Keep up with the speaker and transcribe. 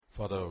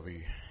Father,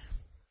 we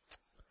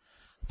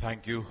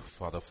thank you,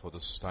 Father, for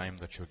this time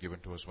that you've given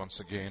to us once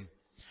again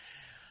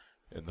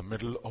in the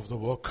middle of the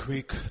work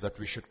week, that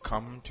we should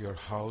come to your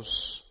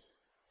house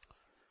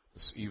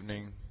this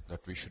evening,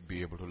 that we should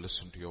be able to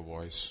listen to your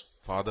voice.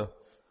 Father,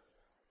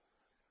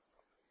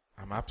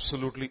 I'm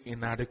absolutely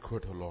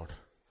inadequate, O Lord,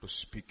 to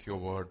speak your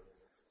word.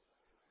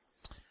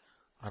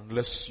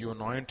 Unless you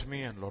anoint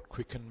me and Lord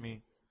quicken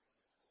me,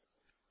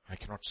 I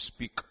cannot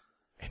speak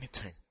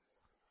anything.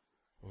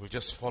 It will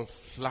just fall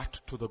flat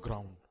to the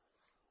ground.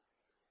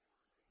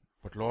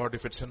 But Lord,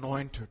 if it's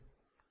anointed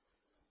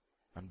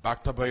and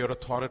backed up by your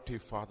authority,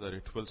 Father,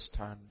 it will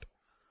stand.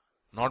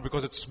 Not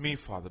because it's me,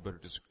 Father, but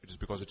it is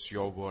because it's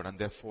your word. And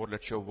therefore,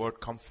 let your word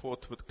come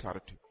forth with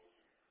clarity.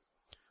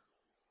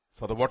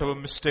 Father, whatever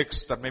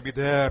mistakes that may be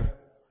there,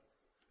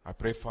 I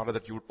pray, Father,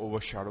 that you would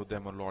overshadow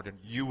them, O Lord. And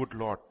you would,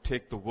 Lord,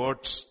 take the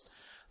words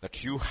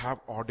that you have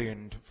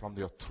ordained from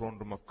your throne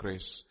room of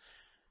grace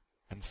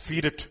and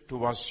feed it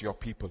to us, your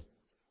people.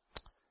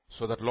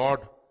 So that,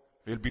 Lord,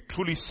 we'll be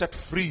truly set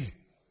free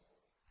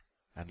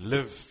and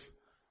live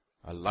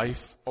a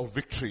life of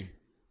victory.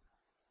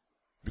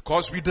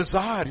 Because we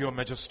desire your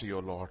majesty, O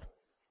Lord,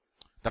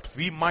 that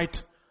we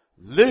might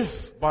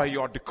live by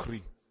your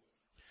decree.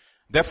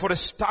 Therefore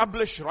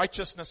establish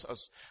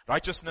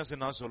righteousness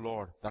in us, O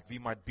Lord, that we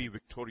might be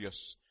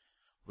victorious,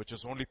 which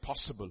is only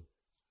possible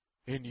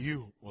in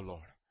you, O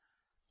Lord.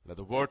 Let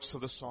the words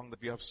of the song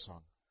that we have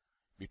sung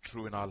be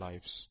true in our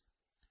lives.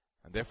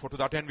 And therefore to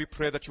that end we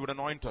pray that you would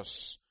anoint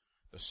us,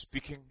 the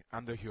speaking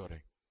and the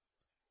hearing.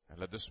 And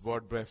let this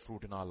word bear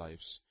fruit in our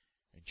lives.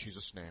 In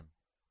Jesus' name,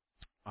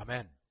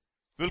 amen.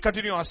 We'll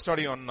continue our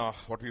study on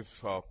what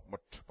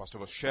Pastor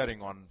was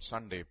sharing on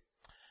Sunday.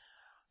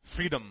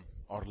 Freedom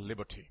or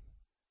liberty.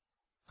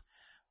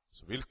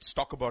 So we'll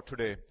talk about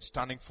today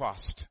standing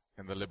fast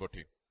in the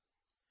liberty.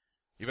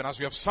 Even as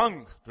we have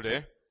sung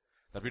today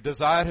that we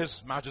desire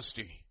His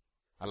majesty.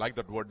 I like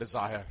that word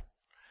desire.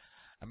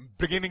 I'm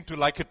beginning to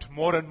like it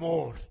more and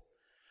more.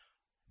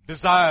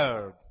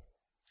 Desire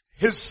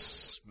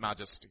His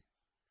majesty.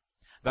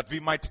 That we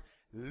might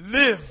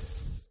live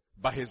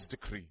by His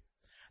decree.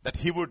 That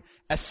He would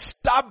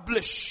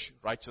establish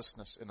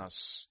righteousness in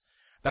us.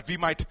 That we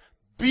might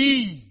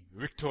be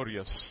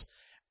victorious.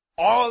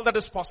 All that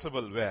is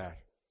possible where?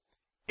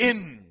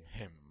 In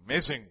Him.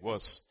 Amazing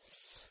verse.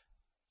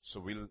 So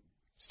we'll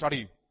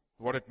study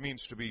what it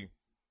means to be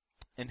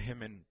in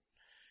Him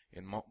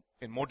in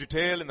more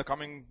detail in the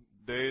coming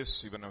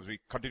days. Even as we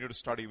continue to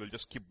study, we'll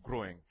just keep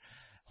growing.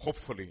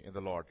 Hopefully in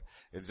the Lord.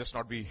 It'll just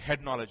not be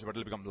head knowledge, but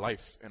it'll become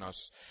life in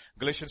us.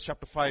 Galatians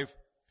chapter 5.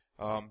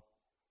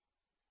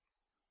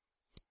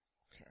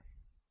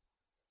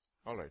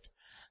 Alright.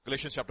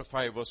 Galatians chapter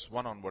 5 verse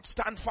 1 onward.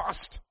 Stand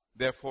fast,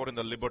 therefore, in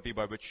the liberty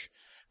by which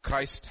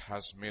Christ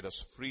has made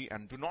us free,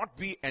 and do not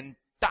be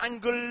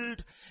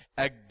entangled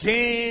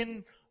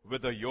again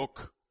with the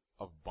yoke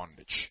of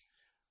bondage.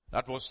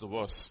 That was the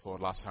verse for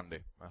last Sunday.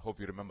 I hope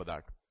you remember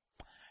that.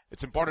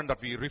 It's important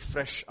that we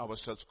refresh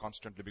ourselves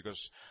constantly,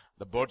 because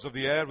the birds of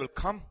the air will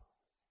come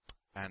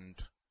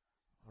and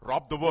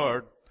rob the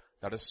word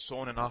that is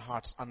sown in our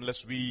hearts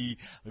unless we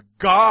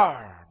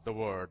guard the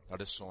word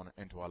that is sown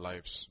into our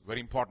lives.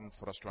 Very important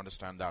for us to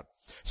understand that.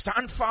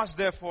 Stand fast,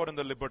 therefore, in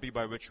the liberty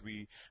by which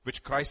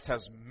Christ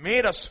has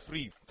made us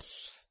free.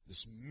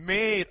 This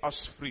made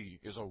us free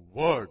is a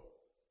word.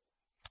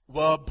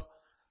 Verb.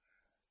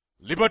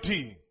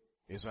 Liberty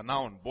is a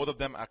noun. Both of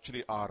them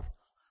actually are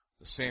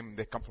the same.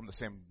 They come from the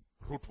same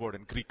root word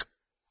in Greek.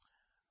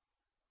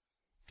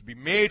 To be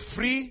made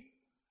free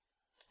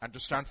and to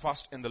stand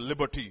fast in the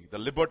liberty. The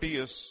liberty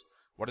is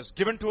what is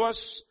given to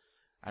us,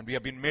 and we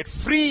have been made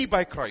free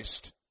by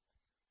Christ.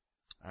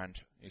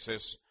 And he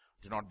says,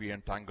 do not be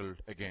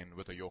entangled again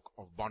with a yoke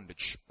of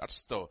bondage.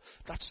 That's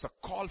the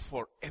call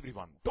for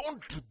everyone.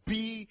 Don't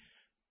be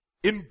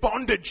in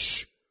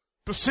bondage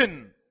to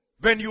sin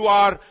when you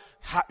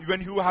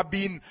have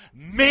been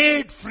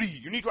made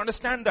free. You need to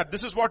understand that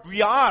this is what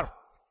we are.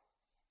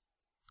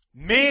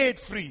 Made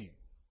free.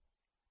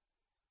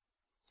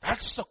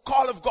 That's the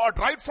call of God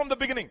right from the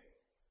beginning.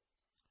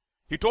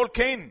 He told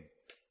Cain,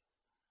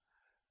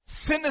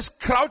 sin is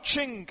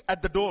crouching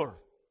at the door.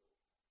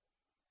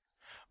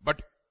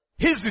 But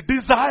his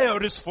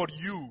desire is for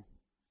you.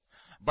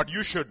 But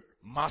you should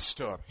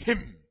master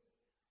him.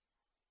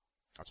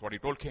 That's what he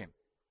told Cain.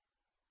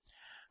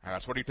 And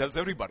that's what he tells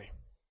everybody.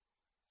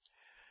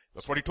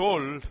 That's what he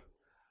told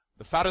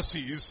the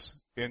Pharisees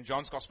in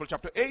John's Gospel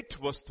chapter 8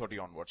 verse 30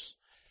 onwards.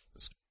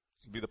 This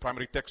will be the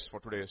primary text for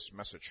today's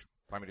message.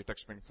 Primary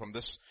text being from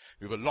this,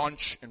 we will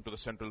launch into the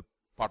central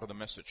part of the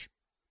message.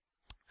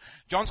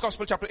 John's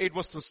Gospel chapter 8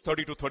 verses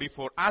 30 to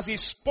 34. As he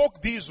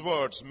spoke these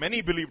words,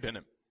 many believed in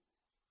him.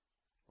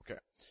 Okay.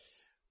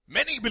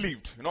 Many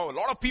believed. A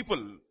lot of people,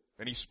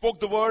 when he spoke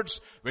the words,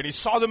 when he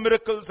saw the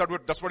miracles,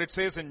 that's what it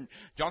says in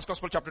John's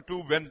Gospel chapter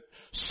 2, when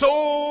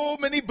so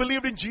many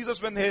believed in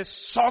Jesus when they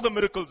saw the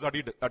miracles that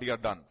he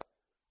had done.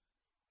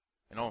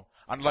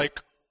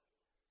 Unlike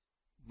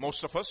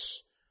most of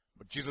us,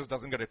 but Jesus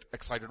doesn't get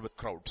excited with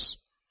crowds.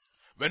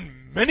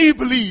 When many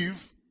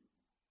believe,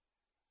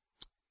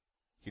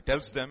 he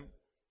tells them,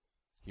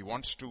 he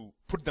wants to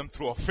put them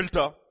through a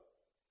filter.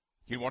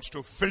 He wants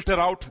to filter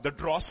out the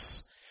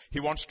dross.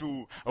 He wants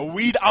to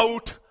weed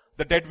out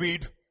the dead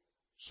weed.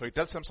 So he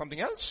tells them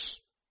something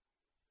else.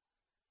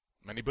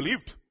 Many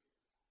believed.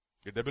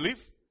 Did they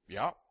believe?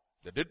 Yeah,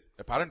 they did.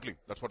 Apparently,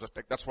 that's what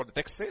the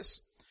text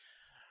says.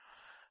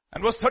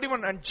 And verse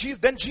 31,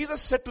 then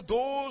Jesus said to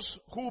those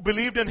who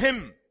believed in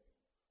him,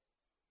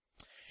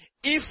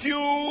 if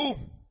you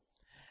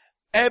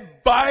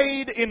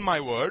abide in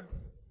my word,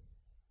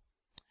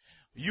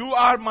 you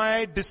are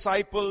my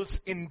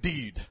disciples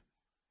indeed.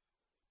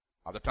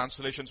 Other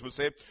translations will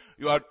say,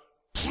 you are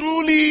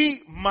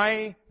truly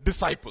my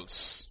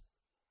disciples.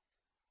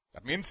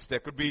 That means there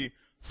could be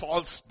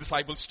false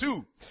disciples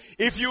too.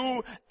 If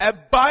you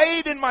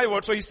abide in my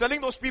word. So he's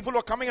telling those people who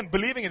are coming and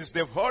believing in this.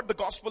 They've heard the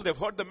gospel. They've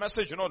heard the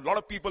message. A lot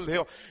of people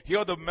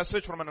hear the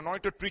message from an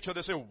anointed preacher.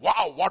 They say,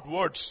 wow, what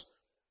words.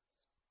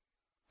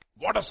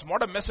 What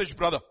a message,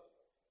 brother.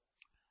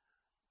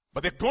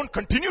 But they don't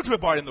continue to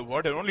abide in the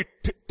word. They're only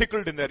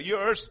tickled in their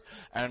ears,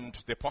 and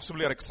they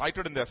possibly are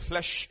excited in their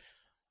flesh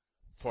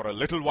for a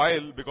little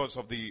while because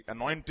of the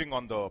anointing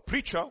on the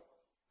preacher,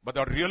 but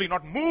they're really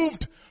not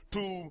moved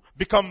to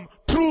become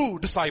true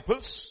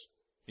disciples.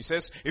 He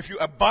says, if you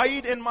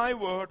abide in my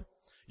word,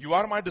 you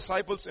are my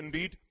disciples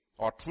indeed,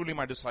 or truly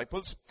my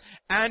disciples,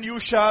 and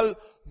you shall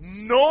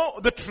know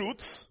the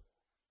truth,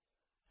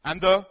 and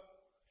the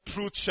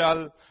truth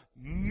shall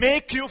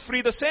make you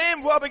free. The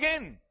same verb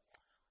again.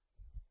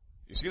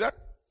 You see that?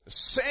 The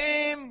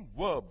same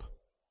verb.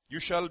 You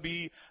shall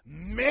be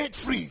made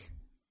free.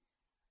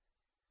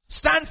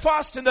 Stand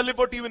fast in the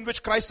liberty in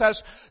which Christ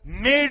has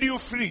made you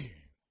free.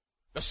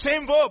 The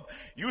same verb.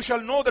 You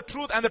shall know the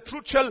truth, and the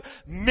truth shall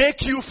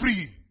make you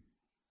free.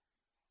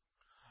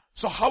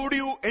 So how do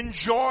you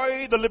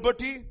enjoy the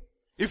liberty?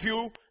 If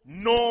you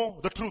know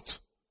the truth.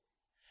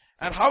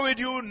 And how would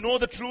you know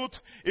the truth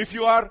if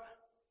you are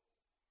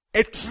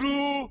a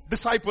true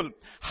disciple?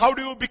 How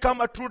do you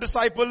become a true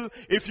disciple?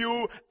 If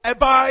you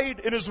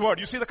abide in his word.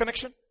 You see the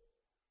connection?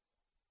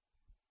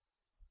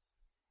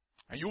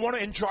 And you want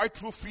to enjoy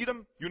true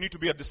freedom, you need to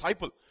be a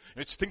disciple.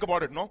 Let's think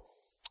about it, no?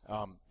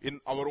 In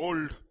our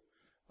old,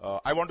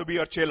 I want to be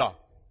a chela.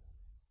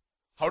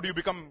 How do you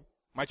become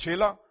my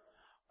chela?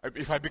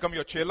 If I become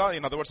your chela,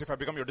 in other words, if I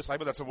become your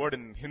disciple, that's a word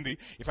in Hindi.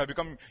 If I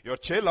become your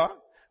chela,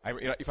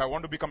 if I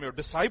want to become your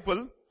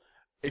disciple,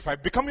 if I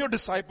become your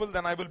disciple,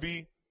 then I will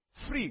be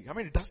free. I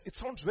mean, it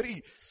sounds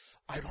very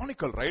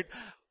ironical, right?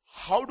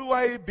 How do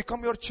I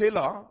become your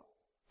chela?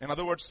 In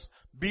other words,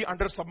 be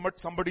under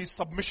somebody's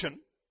submission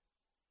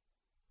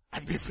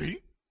and be free.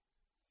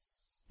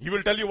 He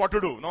will tell you what to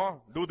do.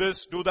 No, do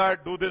this, do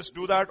that, do this,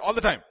 do that, all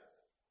the time.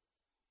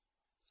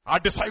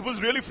 Are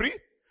disciples really free?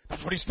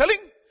 That's what he's telling.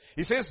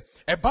 He says,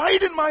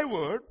 abide in my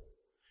word.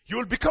 You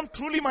will become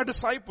truly my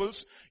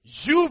disciples.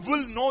 You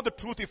will know the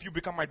truth if you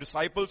become my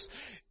disciples.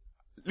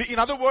 In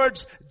other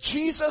words,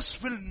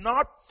 Jesus will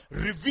not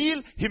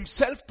reveal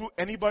himself to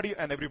anybody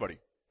and everybody.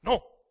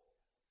 No.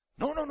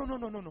 No.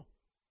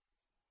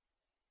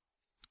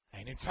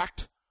 And in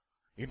fact,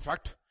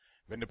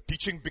 when the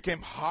teaching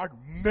became hard,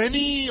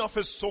 many of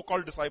his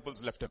so-called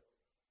disciples left him.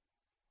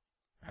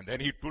 And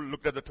then he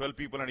looked at the 12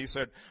 people and he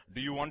said,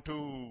 do you want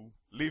to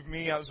leave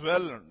me as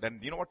well? And then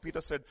you know what Peter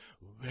said?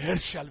 Where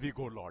shall we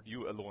go, Lord?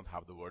 You alone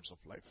have the words of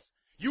life.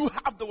 You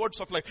have the words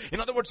of life.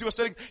 In other words, he was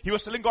telling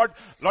God,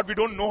 Lord, we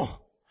don't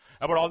know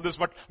about all this,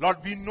 but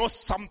Lord, we know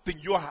something.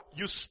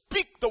 You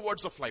speak the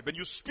words of life. When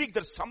you speak,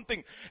 there's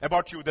something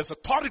about you. There's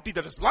authority,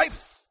 there is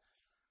life.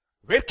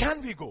 Where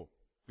can we go?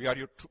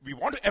 We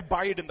want to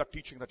abide in the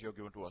teaching that you have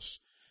given to us.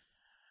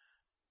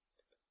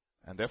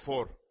 And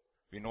therefore,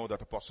 we know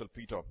that Apostle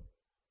Peter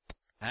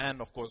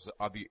and of course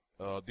the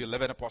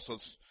 11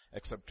 apostles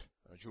except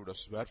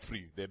Judas were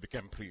free. They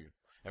became free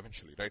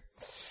eventually, right?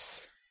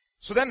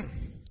 So then,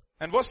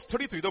 and verse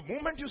 33, the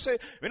moment you say,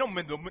 when the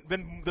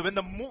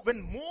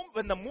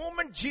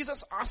moment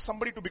Jesus asks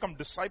somebody to become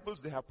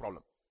disciples, they have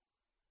problem.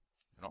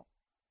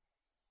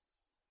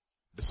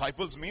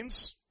 Disciples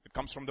means, it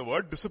comes from the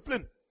word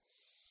discipline.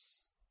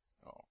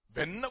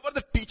 Whenever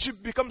the teaching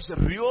becomes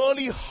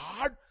really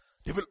hard,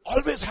 they will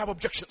always have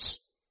objections.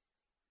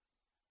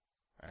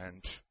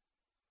 And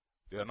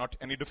they are not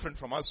any different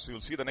from us.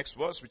 You'll see the next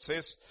verse which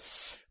says,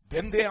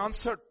 then they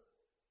answered,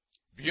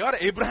 we are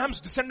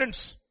Abraham's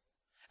descendants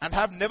and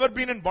have never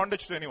been in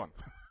bondage to anyone.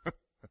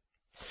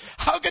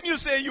 How can you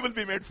say you will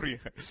be made free?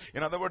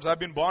 In other words, I've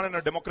been born in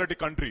a democratic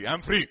country.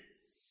 I'm free.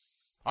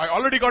 I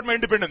already got my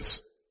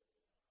independence.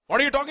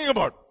 What are you talking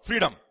about?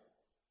 Freedom.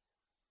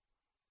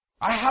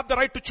 I have the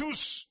right to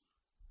choose.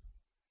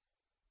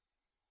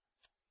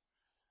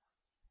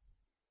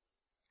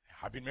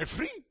 I've been made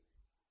free.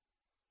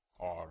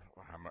 Or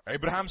I'm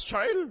Abraham's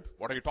child.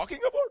 What are you talking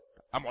about?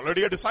 I'm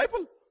already a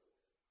disciple.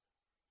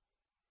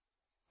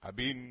 I've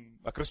been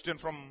a Christian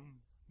from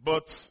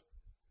birth.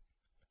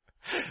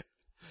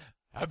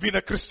 I've been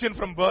a Christian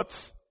from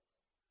birth.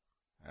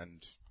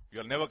 And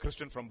you're never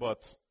Christian from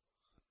birth.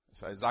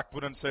 So Isaac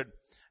Puran said,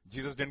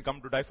 Jesus didn't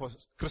come to die for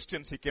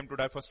Christians, He came to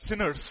die for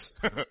sinners.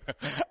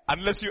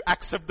 Unless you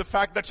accept the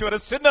fact that you are a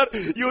sinner,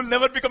 you will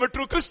never become a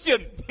true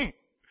Christian.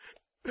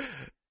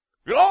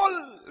 we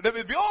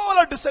all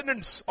are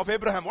descendants of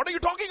Abraham. What are you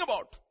talking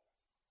about?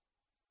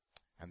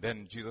 And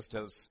then Jesus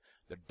tells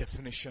the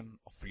definition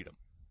of freedom.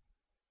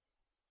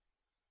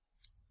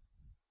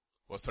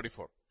 Verse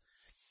 34.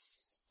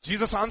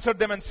 Jesus answered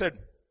them and said,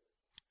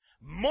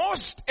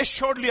 most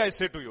assuredly I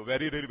say to you,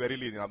 verily,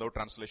 verily, in other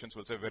translations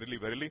will say verily,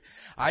 verily,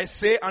 I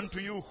say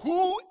unto you,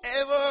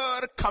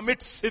 whoever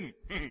commits sin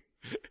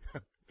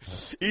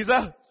is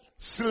a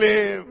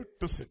slave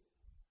to sin.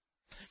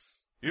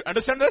 You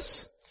understand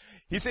this?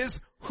 He says,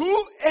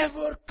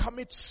 whoever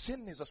commits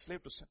sin is a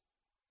slave to sin.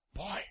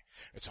 Boy,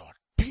 it's a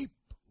deep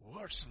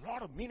words, a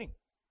lot of meaning.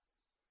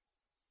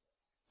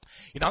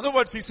 In other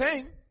words, he's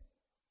saying,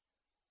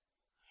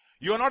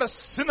 you are not a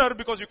sinner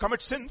because you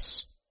commit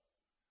sins.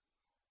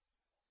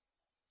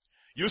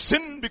 You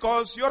sin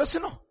because you are a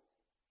sinner.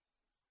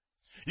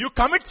 You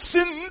commit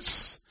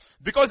sins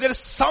because there is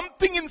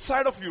something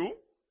inside of you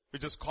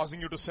which is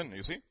causing you to sin,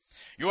 you see.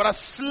 You are a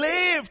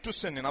slave to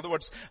sin. In other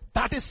words,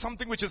 that is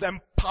something which is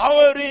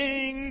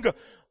empowering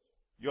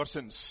your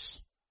sins.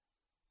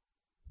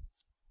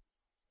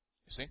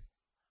 You see.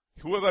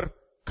 Whoever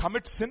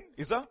commits sin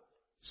is a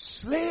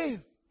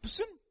slave to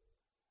sin.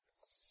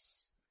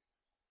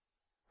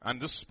 And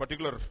this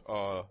particular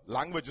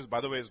language is, by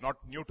the way, is not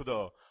new to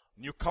the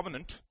New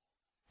Covenant.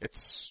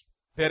 It's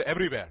there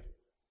everywhere.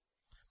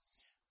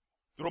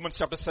 Romans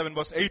chapter 7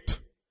 verse 8.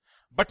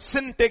 But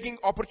sin, taking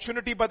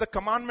opportunity by the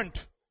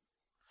commandment,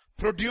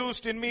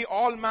 produced in me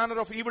all manner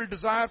of evil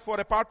desire, for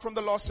apart from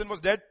the law sin was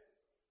dead.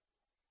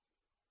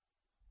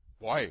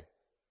 Why?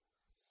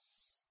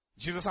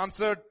 Jesus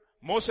answered,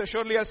 most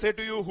assuredly I say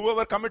to you,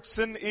 whoever commits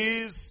sin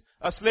is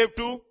a slave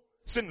to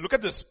sin. Look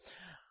at this.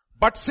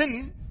 But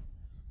sin,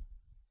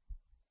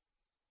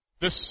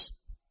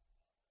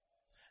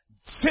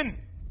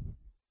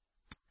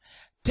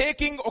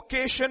 taking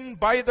occasion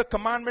by the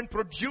commandment,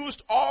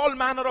 produced all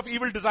manner of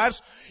evil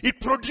desires.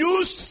 It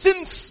produced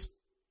sins.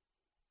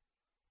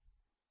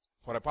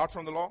 For apart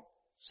from the law,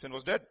 sin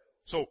was dead.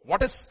 So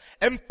what is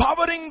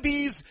empowering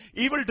these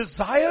evil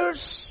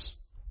desires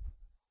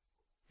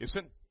is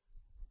sin.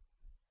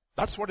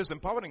 That's what is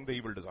empowering the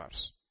evil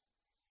desires.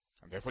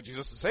 And therefore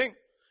Jesus is saying,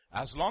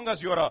 as long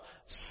as you are a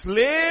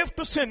slave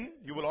to sin,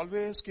 you will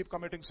always keep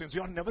committing sins.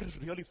 You are never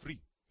really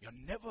free. You're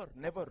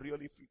never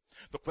really free.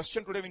 The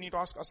question today we need to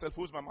ask ourselves,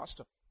 who's my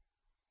master?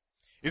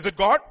 Is it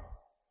God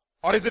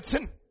or is it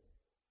sin?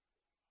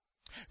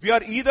 We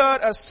are either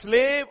a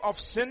slave of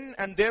sin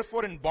and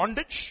therefore in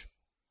bondage,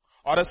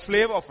 or a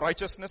slave of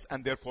righteousness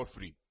and therefore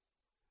free.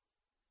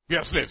 We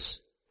are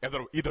slaves,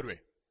 either way.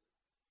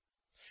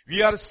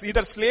 We are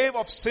either slave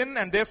of sin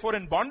and therefore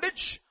in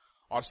bondage,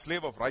 or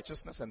slave of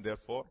righteousness and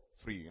therefore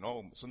free. You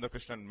know, Sundar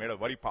Krishnan made a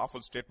very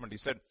powerful statement. He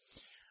said,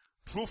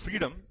 true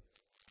freedom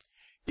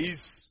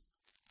is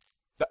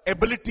the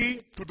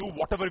ability to do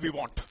whatever we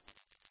want.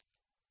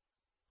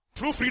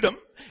 True freedom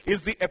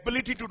is the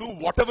ability to do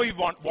whatever we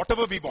want,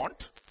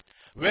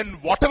 when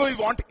whatever we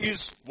want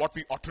is what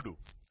we ought to do.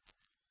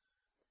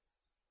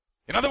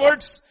 In other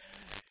words,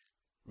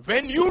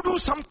 when you do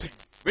something,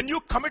 when you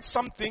commit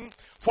something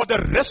for the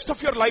rest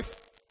of your life,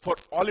 for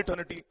all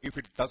eternity, if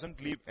it doesn't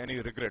leave any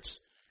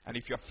regrets, and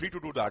if you're free to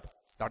do that,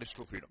 that is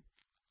true freedom.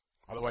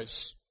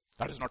 Otherwise,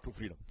 that is not true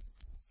freedom.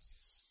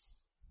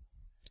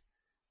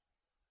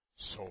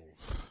 So,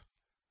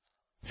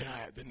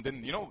 then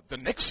the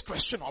next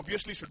question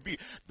obviously should be,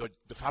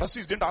 the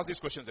Pharisees didn't ask these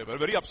questions. They were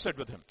very upset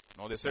with him.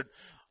 No, they said,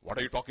 what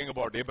are you talking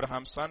about?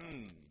 Abraham's son?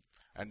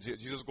 And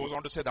Jesus goes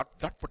on to say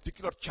that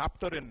particular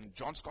chapter in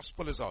John's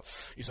Gospel is a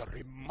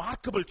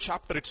remarkable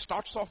chapter. It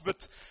starts off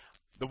with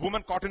the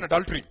woman caught in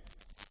adultery.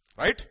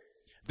 Right?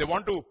 They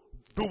want to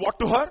do what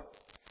to her?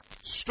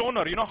 Stone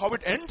her. You know how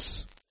it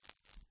ends?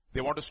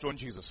 They want to stone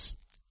Jesus.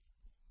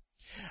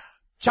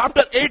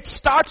 Chapter 8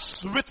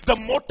 starts with the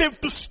motive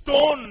to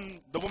stone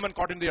the woman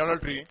caught in the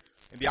adultery,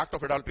 in the act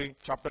of adultery.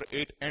 Chapter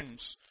 8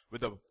 ends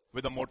with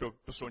a motive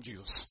to stone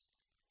Jesus.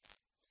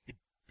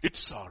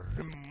 It's a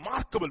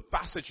remarkable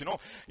passage, you know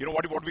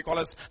what we call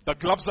as the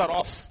gloves are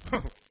off.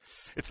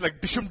 It's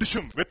like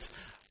dishum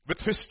with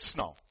fists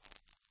now.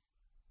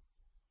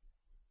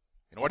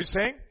 You know what he's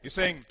saying? He's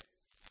saying,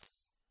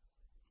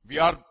 we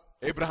are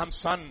Abraham's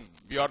son.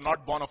 We are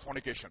not born of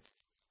fornication.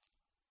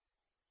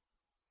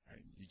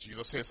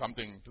 Jesus says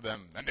something to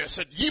them, and they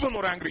said, even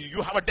more angry,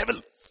 you have a devil.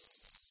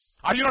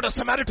 Are you not a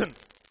Samaritan?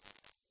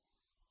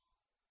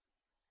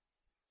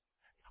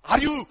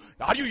 You're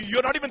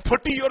not even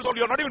 30 years old,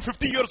 you're not even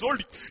 50 years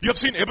old. You have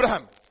seen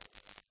Abraham.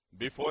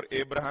 Before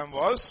Abraham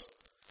was,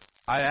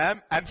 I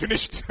am, and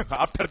finished.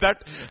 After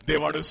that, they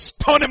want to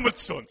stone him with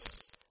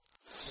stones.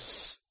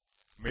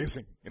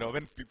 Amazing. You know,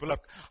 when people are,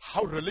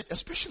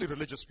 especially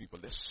religious people,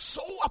 they're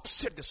so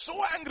upset, they're so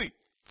angry.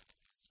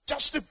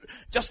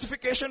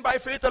 Justification by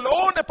faith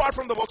alone apart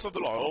from the works of the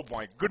law. Oh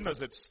my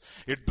goodness,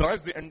 it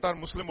drives the entire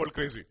Muslim world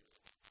crazy.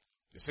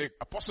 They say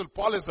Apostle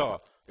Paul is a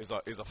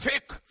a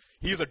fake.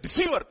 He is a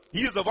deceiver.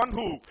 He is the one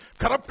who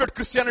corrupted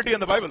Christianity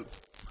and the Bible.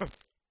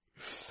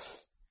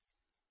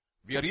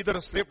 We are either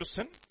a slave to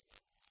sin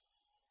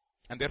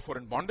and therefore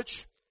in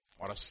bondage,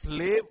 or a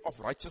slave of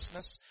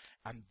righteousness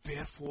and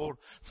therefore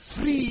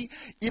free.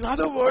 In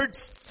other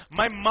words,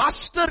 my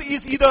master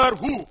is either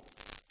who?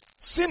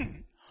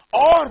 Sin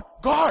or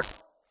God.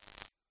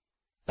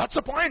 That's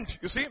the point,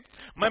 you see.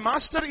 My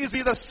master is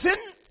either sin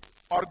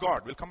or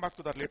God. We'll come back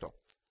to that later.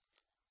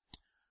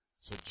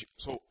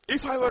 So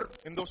if I were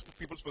in those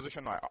people's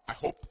position, I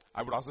hope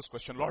I would ask this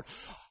question, Lord,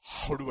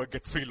 how do I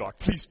get free, Lord?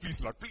 Please,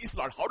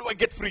 Lord, how do I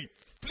get free?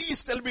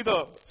 Please tell me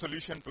the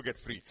solution to get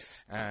free.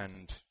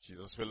 And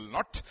Jesus will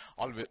not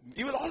always,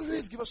 He will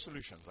always give us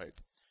solutions, right?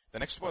 The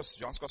next verse,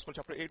 John's Gospel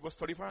chapter 8 verse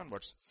 35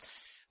 onwards.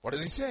 What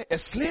does he say? A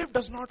slave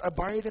does not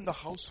abide in the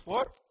house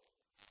for,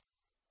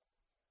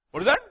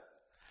 what is that?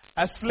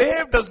 A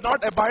slave does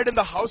not abide in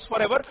the house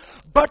forever,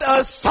 but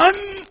a son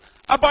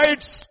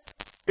abides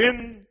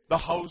in the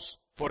house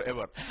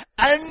forever.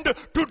 And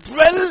to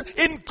dwell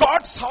in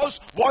God's house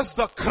was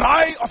the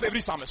cry of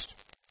every psalmist.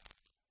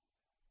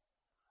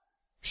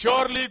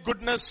 Surely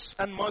goodness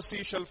and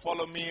mercy shall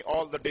follow me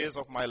all the days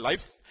of my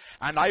life,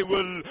 and I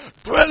will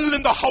dwell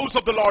in the house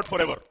of the Lord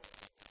forever.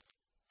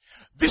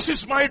 This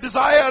is my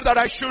desire, that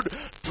I should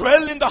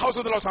dwell in the house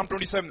of the Lord, Psalm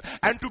 27,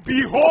 and to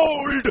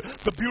behold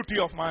the beauty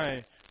of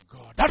my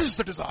God. That is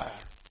the desire.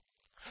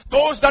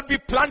 Those that be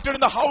planted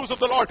in the house of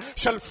the Lord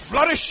shall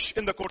flourish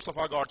in the courts of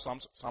our God, Psalm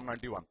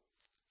 91.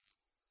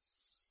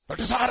 The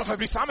desire of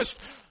every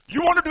psalmist.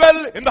 You want to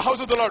dwell in the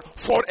house of the Lord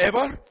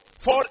forever?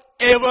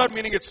 Forever,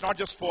 meaning it's not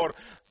just for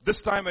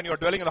this time when you are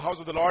dwelling in the house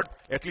of the Lord,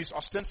 at least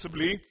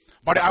ostensibly,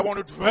 but I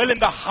want to dwell in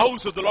the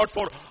house of the Lord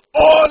for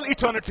all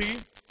eternity.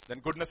 Then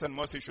goodness and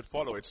mercy should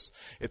follow. It's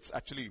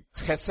actually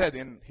chesed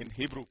in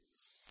Hebrew.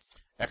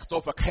 I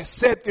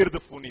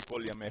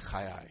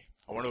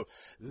want to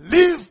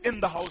live in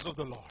the house of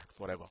the Lord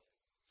forever.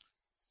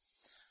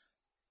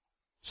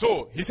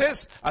 So, he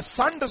says, a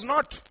slave does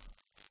not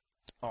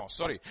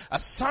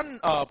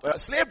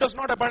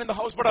abide in the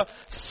house, but a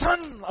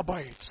son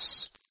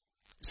abides.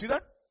 You see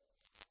that?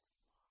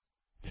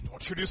 Then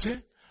what should you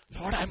say?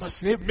 Lord, I'm a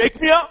slave,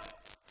 make me a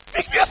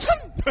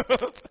son.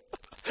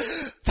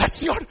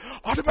 That's your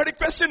automatic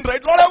question,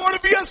 right? Lord, I want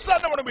to be a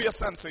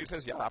son. So he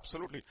says, yeah,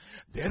 absolutely.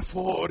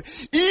 Therefore,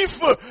 if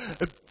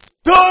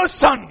the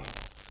son,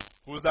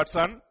 who is that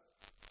son?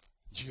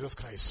 Jesus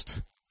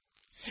Christ.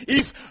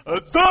 If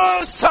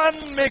the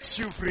Son makes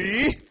you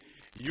free,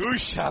 you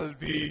shall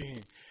be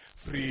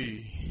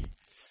free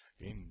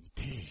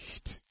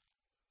indeed.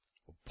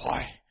 Oh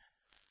boy,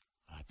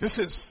 this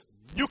is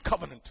new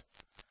covenant.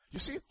 You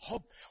see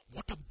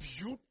what a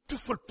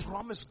beautiful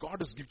promise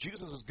God is giving.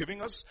 Jesus is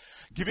giving us,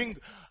 giving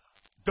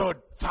the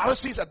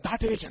Pharisees at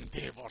that age, and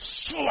they were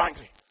so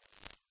angry.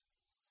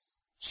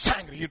 So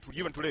angry.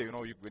 Even today,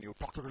 when you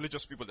talk to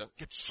religious people, they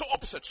get so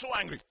upset, so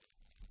angry.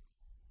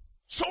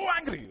 So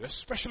angry,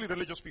 especially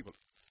religious people.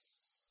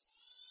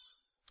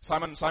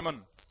 Simon,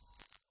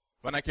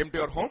 when I came to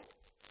your home,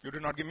 you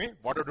did not give me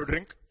water to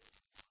drink,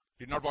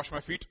 did not wash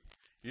my feet,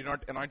 did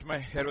not anoint my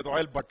hair with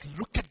oil, but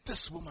look at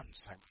this woman,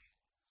 Simon.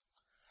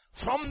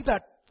 From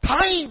the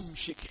time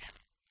she came,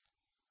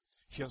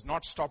 she has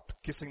not stopped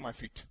kissing my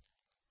feet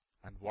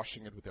and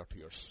washing it with her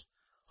tears.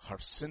 Her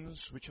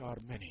sins, which are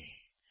many,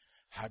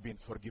 have been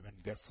forgiven.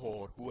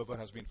 Therefore, whoever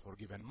has been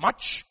forgiven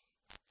much,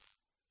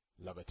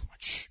 loveth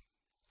much.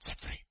 Set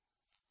free.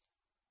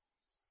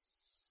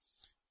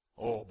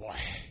 Oh boy,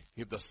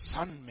 if the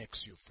Son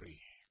makes you free,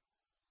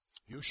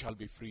 you shall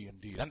be free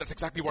indeed. And that's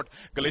exactly what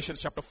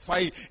Galatians chapter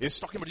 5 is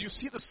talking about. You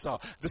see this,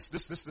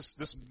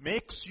 this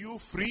makes you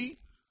free.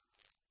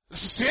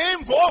 It's the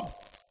same verb.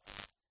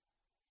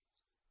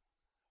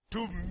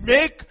 To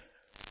make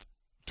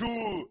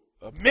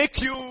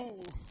you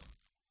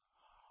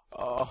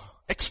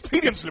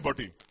experience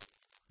liberty.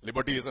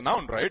 Liberty is a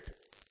noun, right?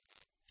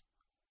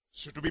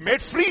 So to be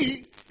made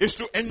free is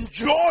to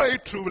enjoy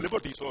true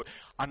liberty. So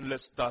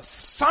unless the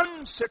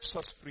Son sets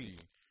us free,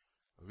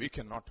 we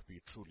cannot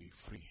be truly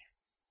free.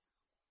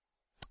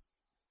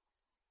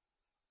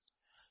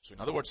 So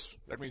in other words,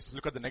 let me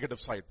look at the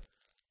negative side.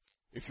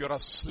 If you're a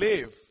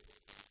slave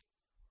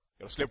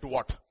to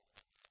what?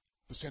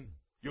 To sin.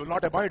 You will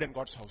not abide in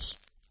God's house.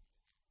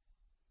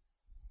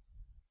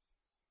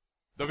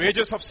 The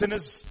wages of sin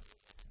is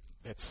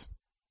death.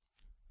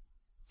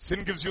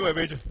 Sin gives you a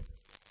wage.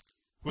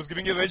 Who's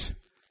giving you a wage?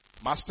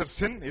 Master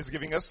Sin is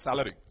giving us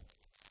salary.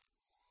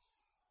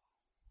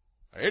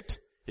 Right?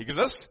 He gives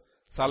us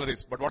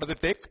salaries. But what does it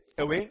take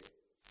away?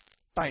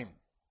 Time.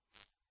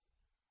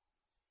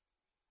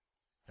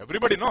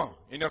 Everybody know.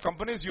 In your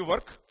companies you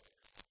work.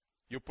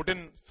 You put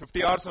in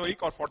 50 hours a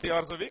week or 40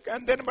 hours a week,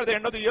 and then by the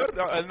end of the year,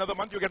 another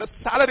month, you get a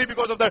salary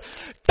because of the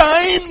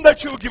time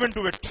that you've given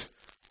to it.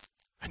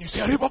 And you say,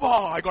 Arey Baba,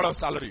 I got a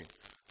salary.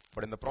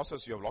 But in the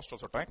process, you have lost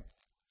also time.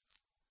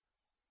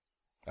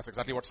 That's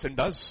exactly what sin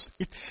does.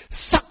 It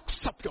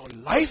sucks up your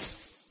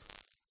life,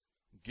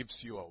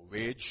 gives you a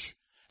wage,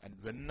 and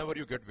whenever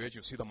you get wage,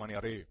 you see the money,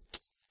 arey,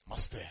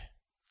 maste.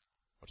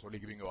 It's only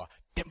giving you a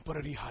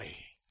temporary high,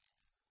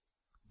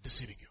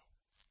 deceiving you.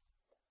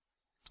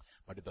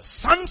 But if the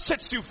Son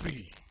sets you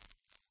free,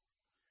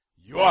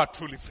 you are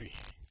truly free.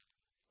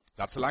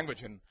 That's the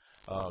language in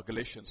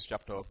Galatians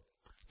chapter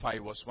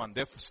 5 verse 1.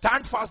 Therefore,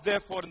 stand fast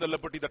therefore in the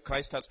liberty that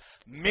Christ has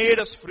made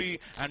us free,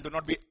 and do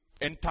not be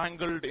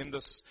entangled in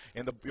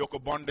the yoke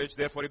of bondage.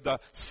 Therefore, if the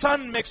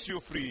Son makes you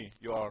free,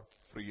 you are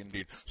free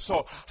indeed.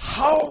 So,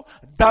 how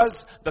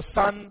does the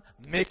Son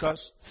make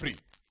us free?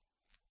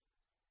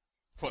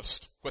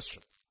 First,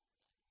 question,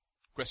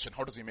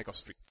 how does He make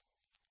us free?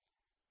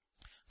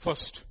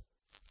 First,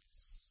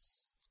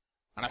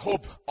 and I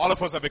hope all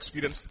of us have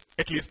experienced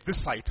at least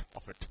this side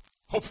of it.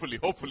 Hopefully,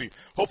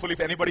 if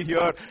anybody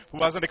here who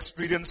hasn't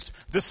experienced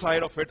this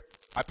side of it,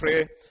 I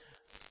pray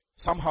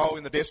somehow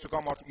in the days to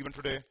come or even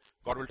today,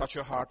 God will touch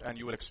your heart and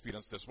you will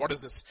experience this. What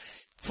is this?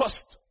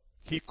 First,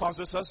 He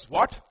causes us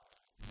what?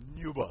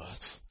 New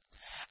birth.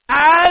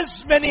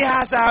 As many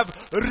as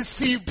have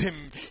received Him,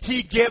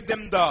 He gave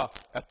them the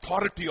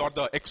authority or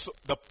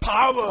the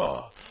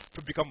power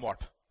to become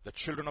what? The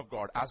children of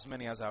God. As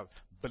many as have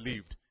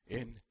believed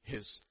in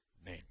His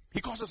name. He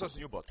causes us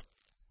new birth.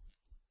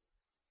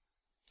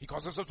 He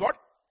causes us what?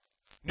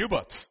 New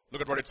birth.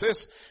 Look at what it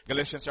says.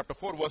 Galatians chapter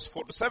 4 verse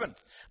 4 to 7.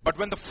 But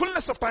when the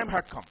fullness of time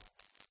had come,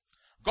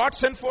 God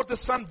sent forth His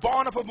Son,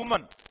 born of a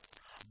woman,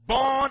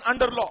 born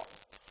under law,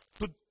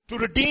 to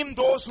redeem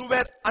those who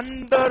were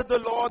under the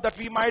law, that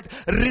we might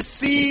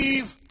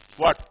receive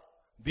what?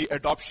 The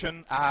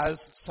adoption as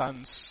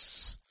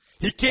sons.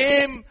 He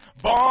came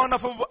born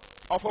of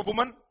a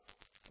woman,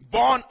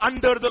 born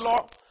under the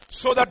law,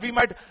 so that we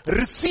might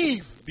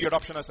receive the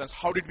adoption as sons.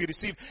 How did we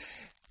receive?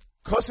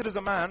 Cursed is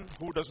a man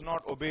who does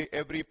not obey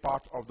every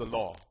part of the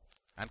law,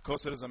 and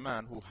cursed is a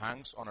man who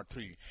hangs on a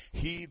tree.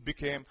 He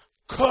became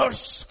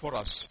curse for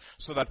us,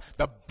 so that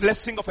the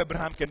blessing of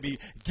Abraham can be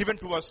given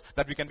to us,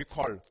 that we can be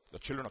called the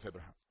children of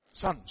Abraham.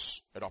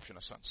 Sons, adoption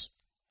as sons.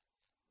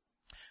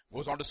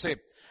 Goes on to say,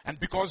 and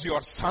because you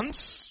are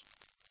sons,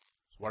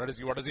 what does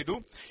he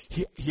do?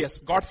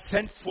 God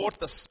sent forth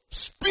the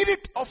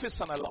Spirit of His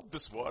Son. I love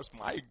this verse,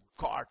 my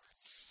God.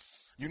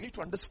 You need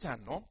to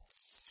understand, no?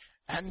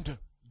 And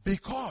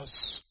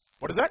because,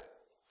 what is that?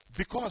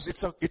 Because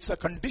it's a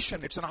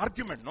condition, it's an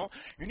argument, no?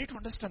 You need to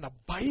understand, the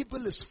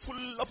Bible is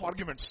full of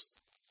arguments.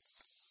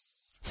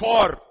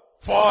 For,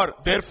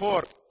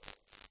 therefore.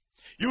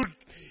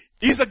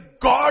 He's a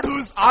God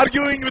who's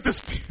arguing with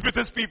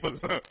his people.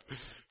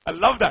 I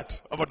love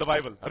that about the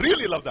Bible. I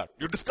really love that.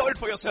 You discover it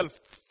for yourself.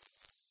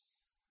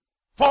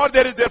 For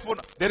there is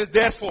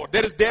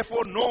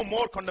therefore no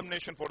more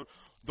condemnation for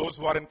those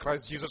who are in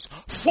Christ Jesus.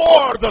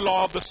 For the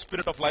law of the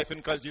Spirit of life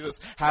in Christ Jesus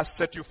has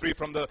set you free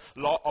from the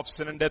law of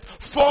sin and death.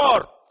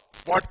 For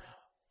what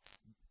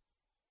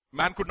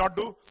man could not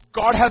do,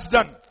 God has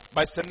done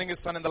by sending His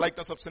Son in the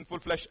likeness of sinful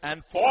flesh,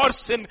 and for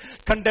sin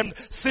condemned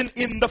sin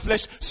in the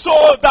flesh,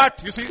 so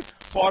that, you see,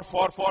 so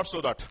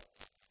that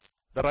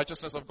the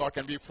righteousness of God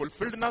can be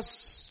fulfilled in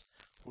us,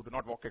 who do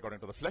not walk according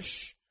to the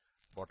flesh,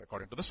 but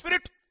according to the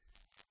Spirit.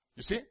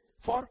 You see,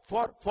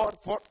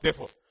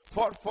 therefore.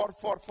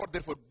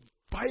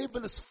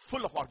 Bible is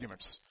full of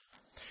arguments.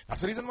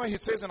 That's the reason why He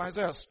says in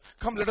Isaiah,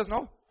 come let us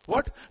know.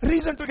 What?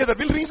 Reason together.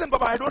 We'll reason,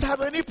 Baba. I don't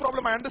have any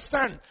problem. I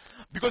understand.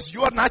 Because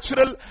you are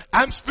natural,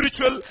 I'm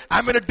spiritual,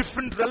 I'm in a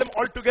different realm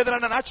altogether,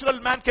 and a natural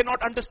man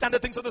cannot understand the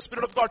things of the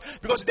Spirit of God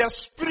because they are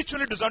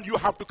spiritually designed. You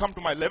have to come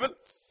to my level.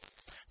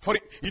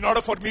 In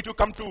order for me to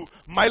come to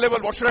my level,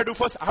 what should I do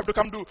first? I have to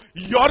come to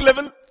your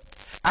level.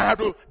 I have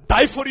to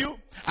die for you.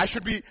 I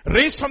should be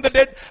raised from the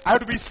dead. I have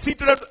to be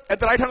seated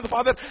at the right hand of the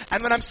Father.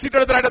 And when I'm seated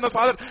at the right hand of the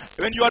Father,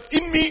 when you are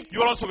in me,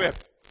 you are also where?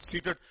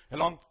 Seated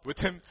along with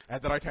Him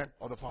at the right hand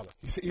of the Father.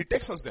 He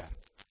takes us there.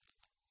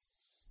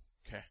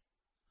 Okay.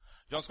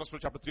 John's Gospel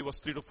chapter 3 verse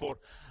 3 to 4.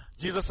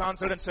 Jesus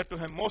answered and said to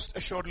him, most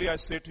assuredly I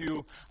say to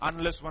you,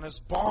 unless one is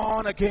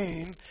born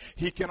again,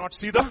 he cannot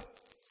see the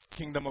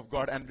kingdom of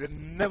God. And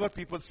whenever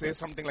people say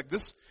something like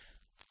this,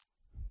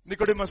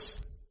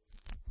 Nicodemus,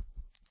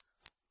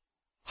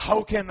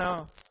 how can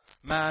a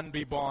man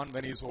be born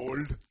when he's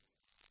old?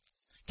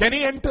 Can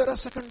he enter a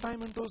second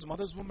time into his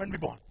mother's womb and be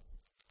born?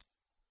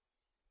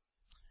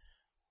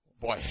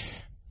 Boy,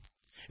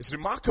 it's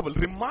remarkable,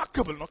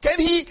 no? Can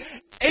he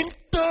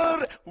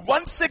enter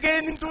once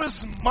again into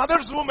his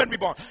mother's womb and be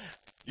born?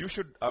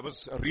 I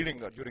was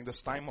reading during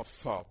this time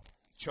of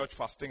church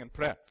fasting and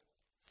prayer.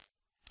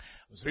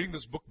 I was reading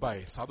this book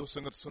by Sadhu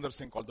Sundar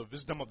Singh called The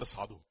Wisdom of the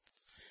Sadhu.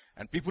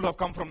 And people who have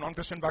come from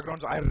non-Christian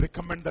backgrounds, I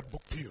recommend that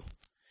book to you.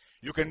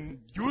 You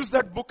can use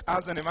that book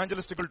as an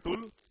evangelistic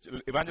tool.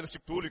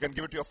 You can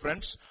give it to your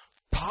friends.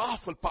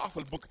 Powerful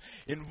book.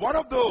 In one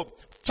of the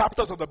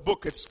chapters of the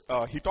book,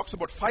 he talks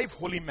about 5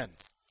 holy men.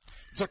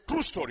 It's a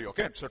true story,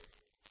 okay? It's a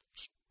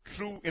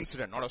true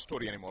incident, not a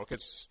story anymore, okay?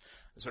 It's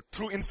a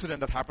true incident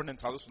that happened in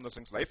Sadhu Sundar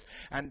Singh's life.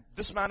 And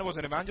this man was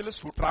an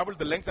evangelist who traveled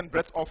the length and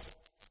breadth of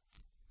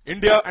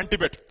India and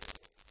Tibet.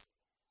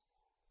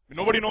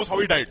 Nobody knows how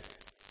he died.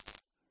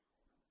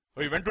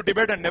 So he went to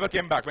Tibet and never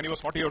came back when he was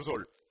 40 years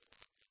old.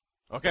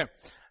 Okay.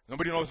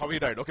 Nobody knows how he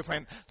died. Okay,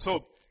 fine.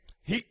 So,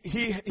 He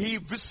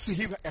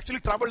actually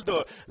traveled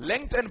the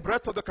length and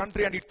breadth of the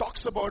country, and he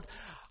talks about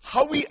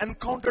how he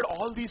encountered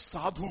all these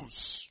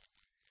sadhus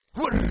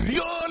who are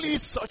really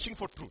searching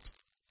for truth.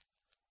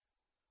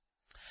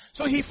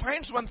 So he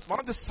finds one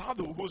of the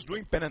sadhu who is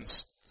doing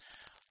penance.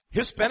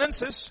 His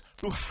penance is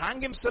to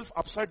hang himself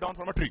upside down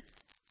from a tree.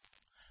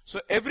 So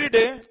every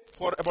day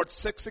for about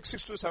 6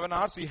 to 7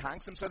 hours, he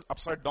hangs himself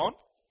upside down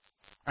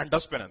and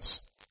does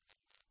penance.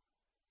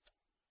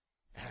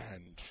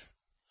 And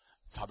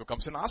sadhu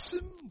comes and asks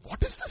him,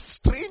 what is this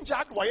strange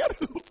act? Why are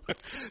you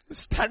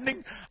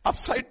standing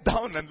upside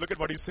down? And look at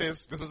what he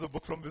says. This is a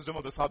book from Wisdom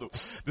of the Sadhu.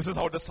 This is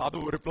how the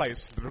sadhu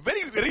replies.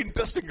 Very, very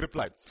interesting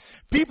reply.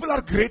 People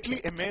are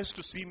greatly amazed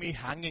to see me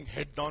hanging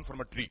head down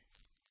from a tree.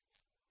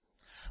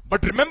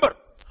 But remember,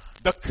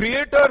 the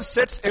Creator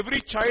sets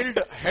every child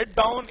head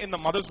down in the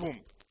mother's womb.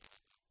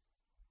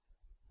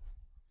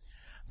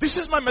 This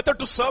is my method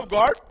to serve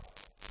God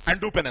and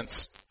do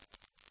penance.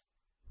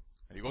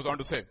 And he goes on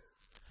to say,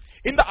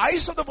 in the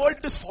eyes of the world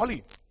it is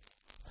folly.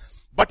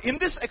 But in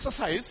this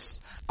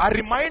exercise, I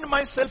remind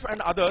myself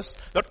and others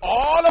that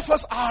all of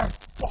us are,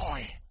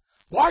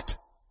 what?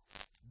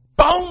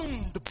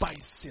 Bound by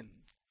sin.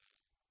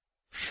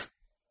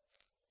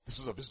 This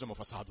is the wisdom of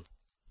a sadhu.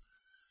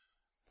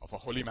 Of a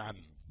holy man,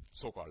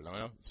 so-called.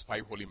 It's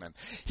 5 holy men.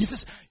 He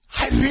says,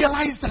 I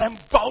realize that I'm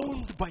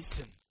bound by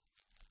sin.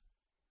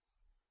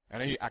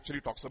 And he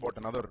actually talks about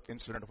another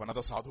incident of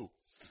another sadhu.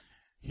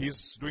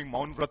 He's doing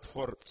Maun Vrat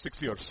for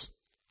 6 years.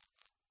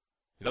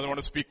 He doesn't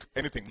want to speak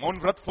anything. Maun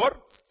Vrat for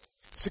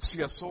 6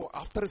 years. So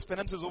after his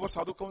penance is over,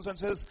 sadhu comes and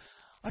says,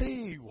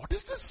 Arey, what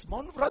is this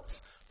Maun Vrat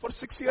for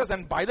 6 years?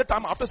 And by the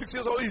time, after 6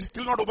 years old, he's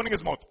still not opening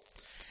his mouth.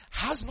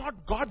 Has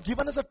not God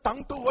given us a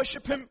tongue to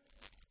worship Him?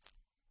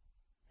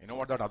 You know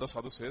what that other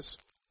sadhu says?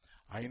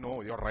 I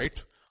know, you're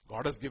right.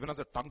 God has given us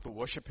a tongue to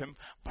worship Him,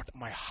 but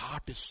my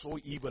heart is so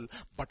evil,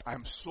 but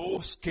I'm so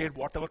scared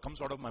whatever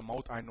comes out of my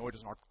mouth, I know it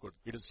is not good.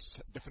 It is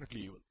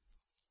definitely evil.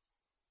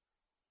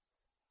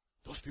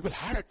 Those people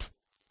had it.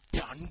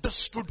 They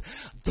understood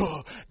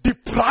the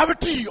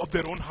depravity of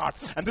their own heart.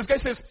 And this guy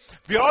says,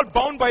 we are all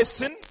bound by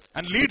sin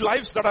and lead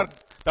lives that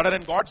are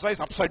in God's eyes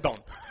upside down.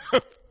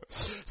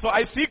 So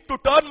I seek to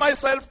turn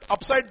myself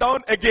upside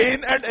down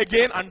again and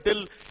again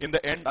until in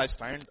the end I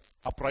stand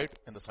upright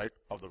in the sight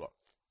of the God.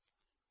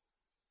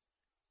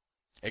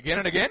 Again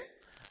and again,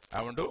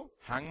 I want to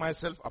hang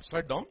myself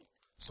upside down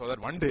so that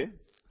one day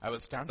I will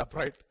stand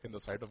upright in the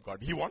sight of God.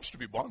 He wants to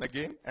be born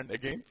again and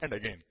again and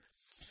again.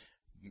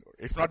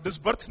 If not this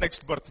birth,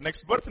 next birth,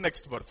 next birth,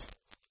 next birth.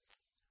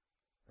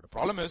 But the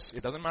problem is,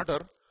 it doesn't matter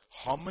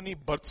how many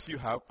births you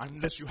have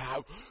unless you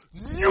have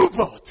new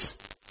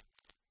birth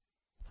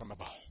from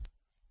above.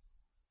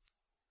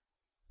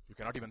 You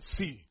cannot even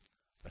see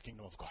the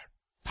kingdom of God.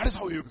 That is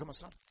how you become a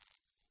son.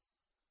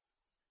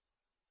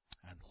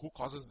 And who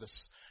causes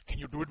this? Can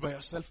you do it by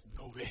yourself?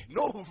 No way.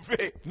 No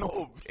way.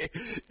 No way.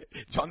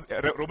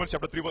 Romans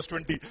chapter 3 verse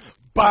 20.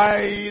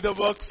 By the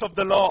works of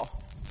the law,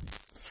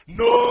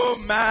 no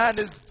man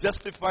is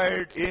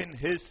justified in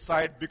his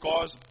sight,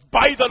 because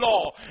by the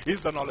law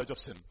is the knowledge of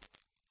sin.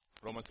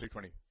 Romans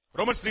 3:20.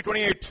 Romans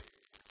 3:28.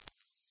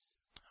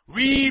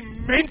 We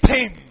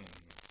maintain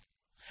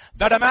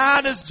that a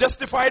man is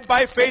justified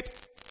by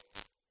faith.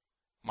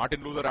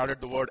 Martin Luther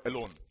added the word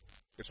alone.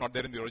 It's not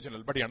there in the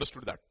original, but he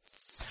understood that.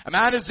 A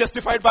man is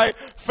justified by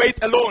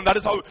faith alone. That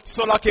is how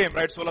sola came,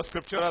 right? Sola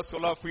scriptura,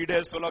 sola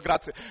fide, sola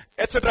gratia,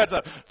 etc.,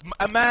 etc.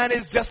 A man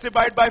is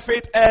justified by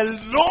faith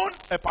alone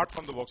apart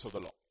from the works of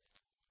the law.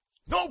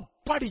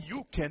 Nobody,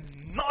 you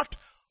cannot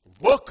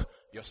work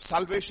your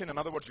salvation. In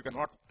other words, you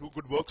cannot do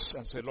good works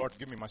and say, Lord,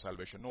 give me my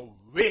salvation. No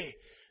way.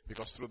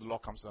 Because through the law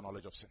comes the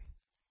knowledge of sin.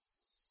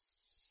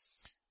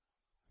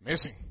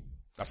 Amazing.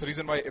 That's the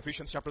reason why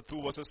Ephesians chapter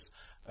 2 verses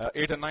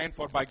 8 and 9,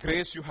 for by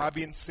grace you have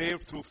been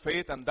saved through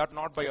faith, and that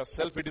not by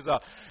yourself. It is a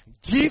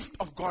gift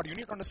of God. You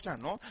need to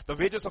understand, no? The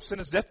wages of sin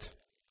is death.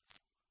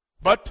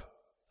 But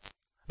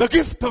the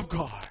gift of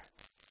God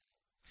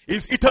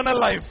is eternal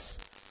life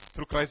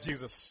through Christ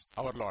Jesus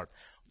our Lord.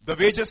 The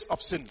wages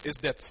of sin is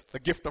death. The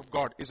gift of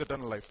God is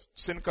eternal life.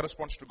 Sin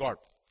corresponds to God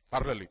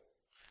parallelly.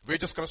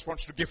 Wages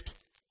corresponds to gift.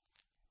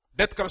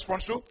 Death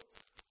corresponds to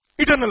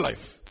eternal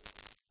life.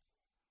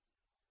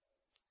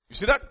 You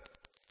see that?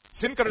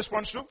 Sin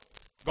corresponds to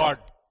God.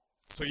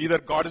 So either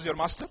God is your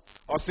master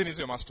or sin is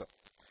your master.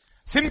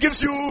 Sin gives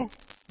you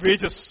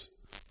wages.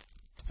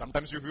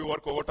 Sometimes if you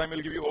work overtime, it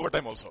will give you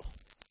overtime also.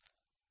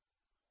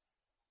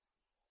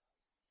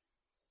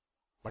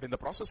 But in the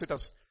process, it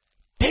has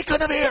taken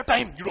away your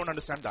time. You don't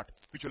understand that,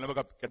 which you'll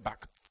never get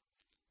back.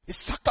 It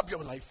sucked up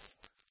your life.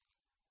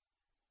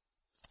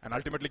 And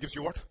ultimately gives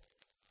you what?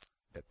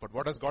 Death. But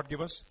what does God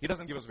give us? He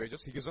doesn't give us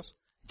wages. He gives us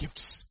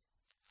gifts.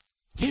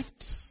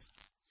 Gifts.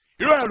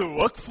 You don't have to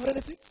work for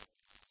anything.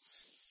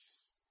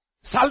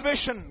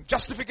 Salvation,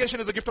 justification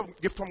is a gift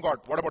from God.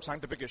 What about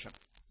sanctification?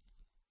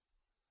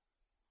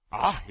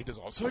 It is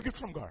also a gift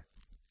from God.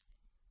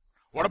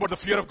 What about the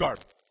fear of God?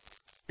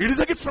 It is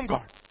a gift from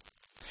God.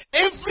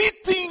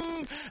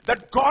 Everything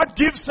that God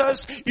gives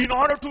us in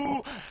order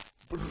to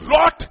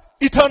rot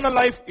eternal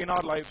life in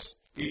our lives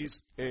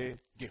is a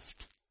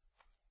gift.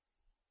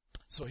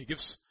 So he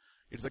gives,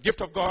 it's a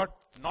gift of God,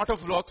 not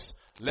of works,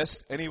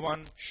 lest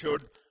anyone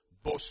should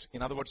boast.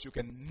 In other words, you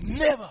can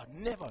never,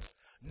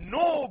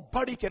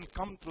 nobody can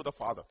come through the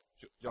Father.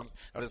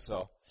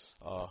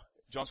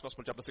 John's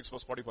Gospel chapter 6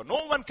 verse 44.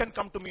 No one can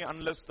come to me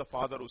unless the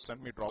Father who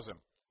sent me draws him.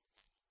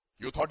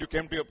 You thought you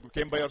came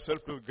by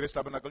yourself to Grace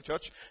Tabernacle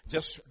Church?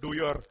 Just do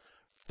your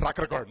track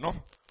record, no?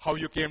 How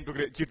you came to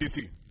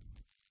GTC.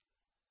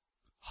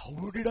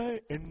 How did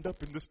I end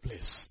up in this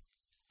place?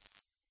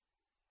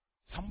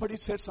 Somebody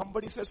said. You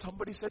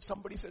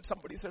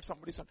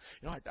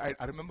know,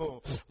 I remember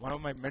one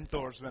of my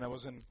mentors when I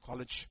was in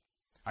college.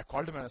 I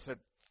called him and I said,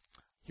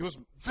 he was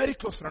very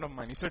close friend of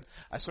mine.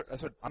 I said,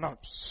 Anna, I'm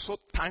so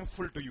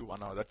thankful to you,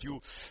 Anna, that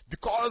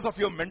because of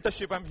your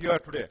mentorship, I'm here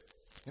today.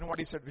 You know what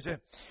he said, Vijay?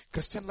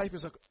 Christian life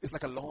is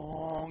like a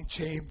long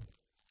chain.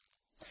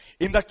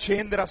 In that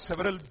chain, there are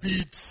several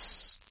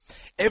beads.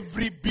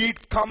 Every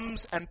bead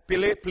comes and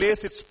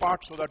plays its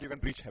part so that you can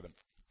reach heaven.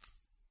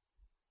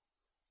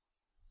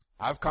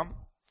 I've come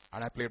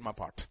and I played my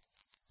part.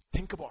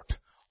 Think about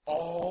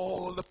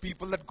all the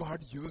people that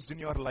God used in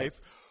your life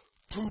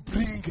to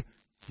bring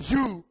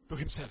you to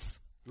himself.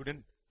 You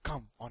didn't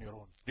come on your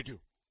own, did you?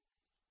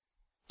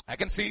 I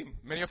can see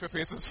many of your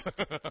faces.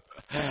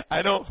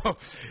 I know.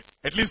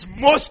 At least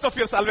most of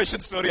your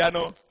salvation story, I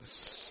know.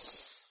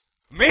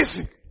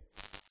 Amazing.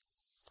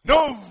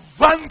 No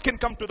one can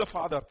come to the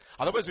Father.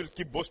 Otherwise we'll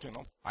keep boasting,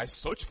 no? I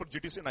searched for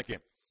GTC and I came.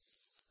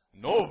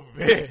 No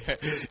way.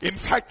 In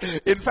fact,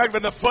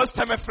 when the first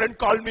time my friend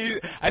called me,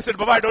 I said,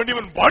 Baba, I don't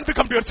even want to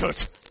come to your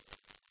church.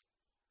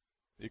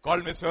 He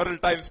called me several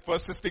times,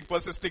 persisting.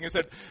 He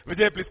said,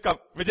 Vijay, please come.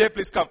 Vijay,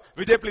 please come.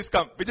 Vijay, please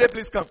come. Vijay,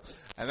 please come.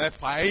 And then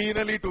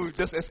finally, to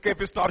just escape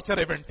his torture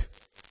event,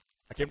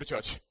 I came to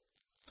church.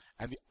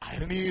 And the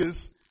irony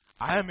is,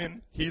 I am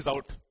in, he's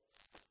out.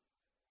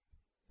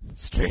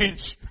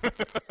 Strange.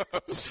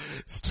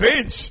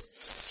 Strange.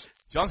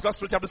 John's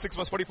Gospel chapter 6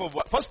 verse 44.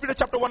 1 Peter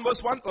chapter 1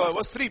 verse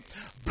 3.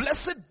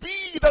 Blessed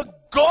be the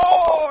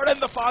God and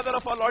the Father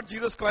of our Lord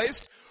Jesus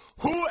Christ,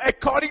 who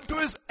according to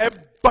his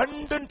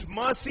abundant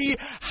mercy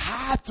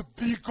hath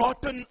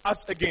begotten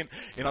us again.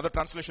 In other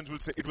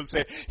translations it will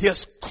say, he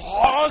has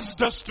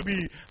caused us to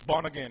be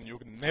born again. You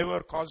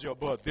never caused your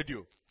birth, did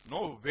you?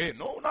 No way.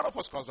 No, none of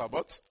us caused our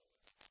birth.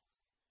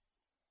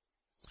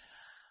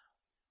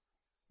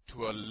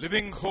 To a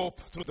living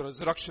hope through the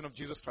resurrection of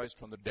Jesus Christ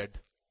from the dead.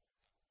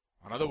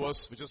 Another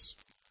verse, which is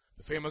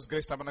the famous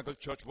Grace Tabernacle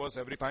Church verse,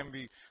 every time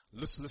we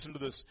listen to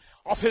this.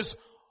 Of his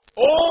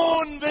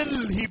own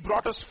will he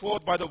brought us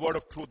forth by the word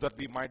of truth, that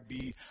we might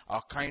be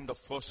a kind of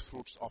first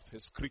fruits of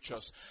his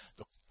creatures.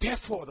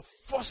 Therefore, the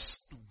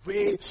first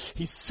way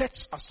he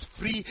sets us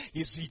free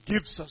is he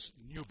gives us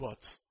new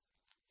birth.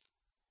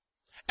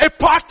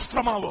 Apart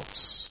from our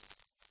works.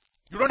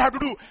 You don't have to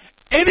do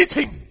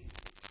anything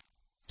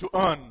to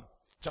earn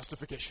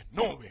justification.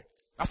 No way.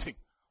 Nothing.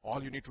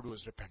 All you need to do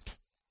is repent.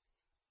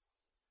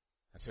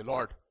 And say,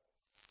 Lord,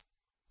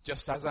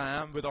 just as I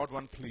am without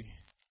one plea,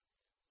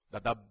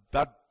 that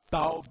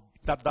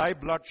thy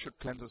blood should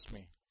cleanse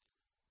me.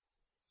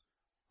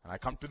 And I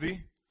come to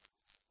thee,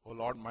 O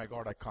Lord my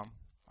God, I come,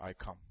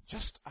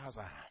 just as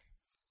I am.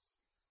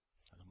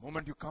 And the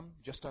moment you come,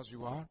 just as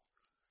you are,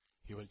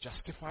 he will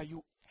justify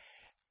you,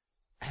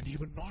 and he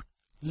will not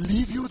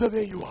leave you the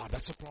way you are.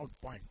 That's a proud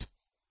point.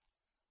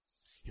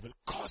 He will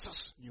cause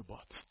us new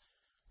birth.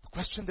 The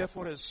question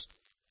therefore is,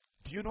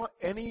 do you know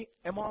any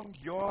among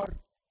your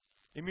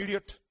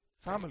immediate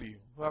family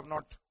who have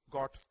not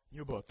got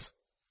new birth?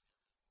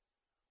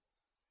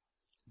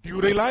 Do you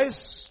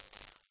realize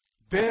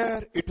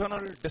their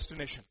eternal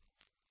destination?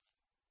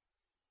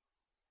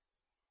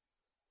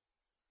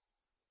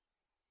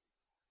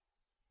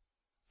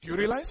 Do you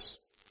realize?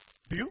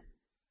 Do you?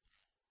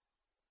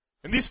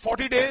 In these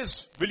 40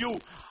 days, will you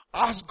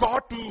ask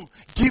God to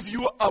give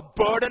you a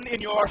burden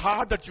in your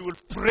heart that you will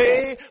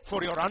pray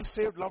for your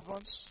unsaved loved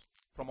ones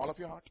from all of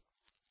your heart?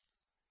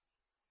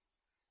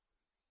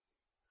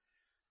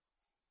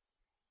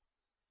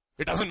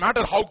 It doesn't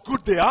matter how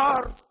good they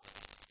are.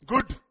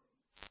 Good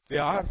they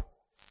are.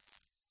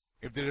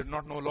 If they did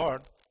not know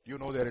Lord, you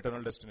know their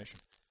eternal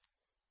destination.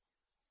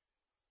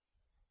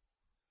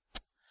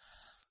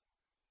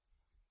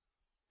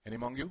 Any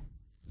among you?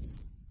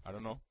 I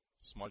don't know.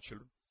 Small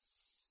children.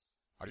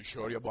 Are you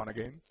sure you're born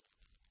again?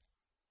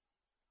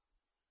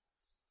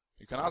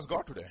 You can ask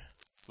God today.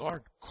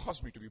 Lord,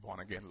 cause me to be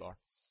born again, Lord.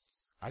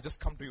 I just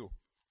come to you.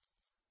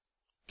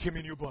 Give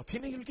me new birth.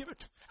 He'll give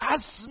it.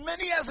 As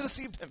many as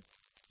received him.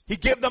 He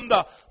gave them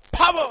the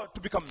power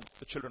to become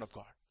the children of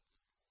God.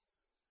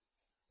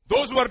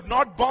 Those who are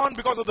not born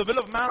because of the will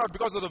of man or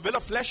because of the will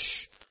of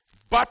flesh,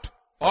 but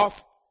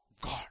of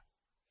God.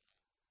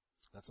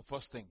 That's the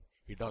first thing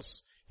he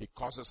does. He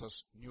causes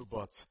us new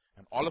birth.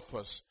 And all of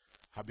us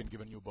have been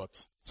given new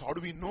birth. So how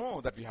do we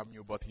know that we have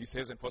new birth? He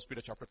says in 1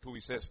 Peter chapter 2,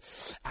 he says,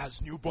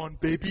 as newborn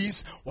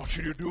babies, what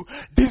should you do?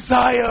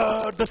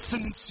 Desire the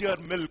sincere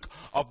milk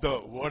of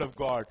the word of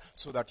God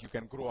so that you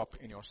can grow up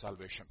in your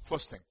salvation.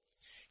 First thing,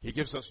 He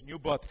gives us new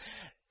birth.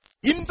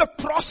 In the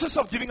process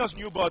of giving us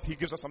new birth, He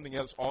gives us something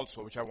else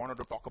also, which I wanted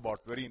to talk about.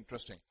 Very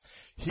interesting.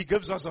 He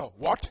gives us a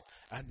what?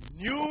 A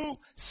new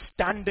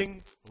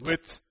standing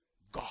with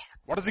God.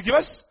 What does He give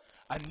us?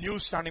 A new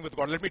standing with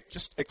God. Let me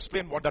just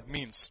explain what that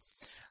means.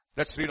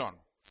 Let's read on.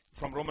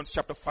 From Romans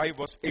chapter 5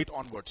 verse 8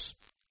 onwards.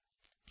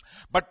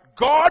 But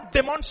God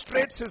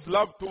demonstrates His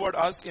love toward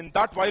us in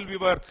that while we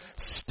were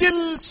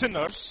still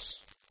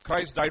sinners,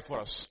 Christ died for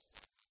us.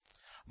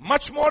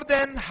 Much more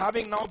than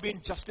having now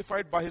been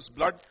justified by His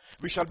blood,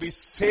 we shall be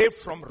saved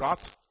from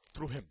wrath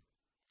through Him.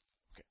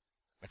 Okay,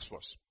 next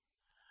verse.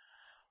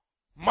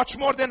 Much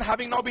more than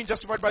having now been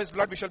justified by His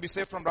blood, we shall be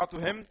saved from wrath through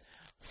Him.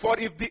 For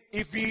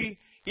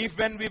if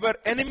when we were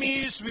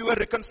enemies, we were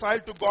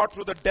reconciled to God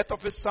through the death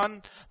of His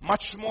Son,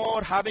 much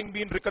more having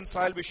been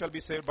reconciled, we shall be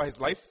saved by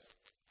His life.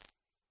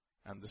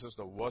 And this is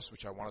the verse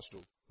which I want us to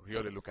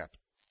really look at.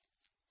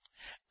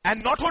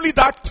 And not only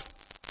that,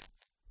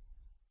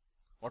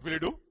 what will He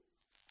do?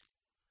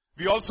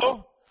 We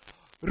also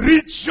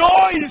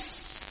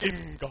rejoice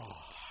in God.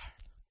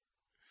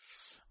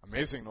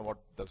 Amazing, what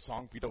the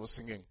song Peter was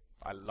singing.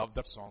 I love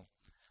that song.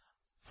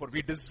 For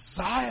we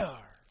desire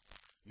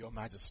Your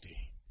majesty,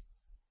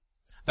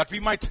 that we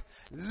might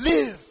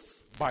live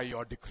by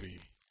Your decree.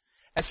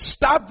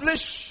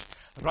 Establish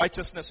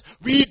righteousness.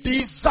 We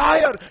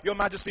desire Your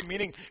majesty,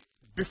 meaning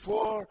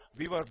before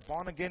we were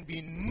born again,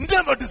 we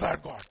never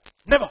desired God.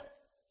 Never.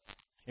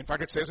 In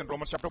fact, it says in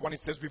Romans chapter 1,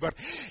 it says we were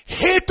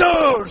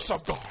haters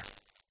of God.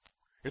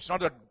 It's not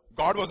that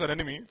God was an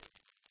enemy.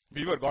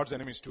 We were God's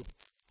enemies too.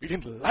 We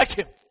didn't like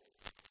Him.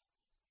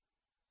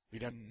 We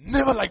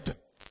never liked Him.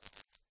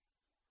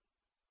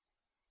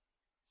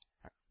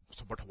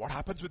 So, but what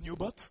happens with new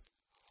birth?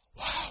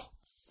 Wow.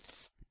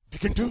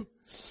 Begin to,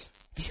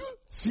 do you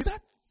see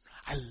that?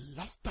 I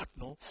love that,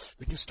 no?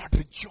 When you start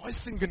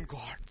rejoicing in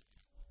God.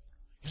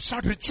 You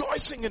start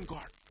rejoicing in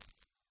God.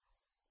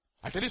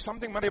 I'll tell you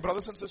something, my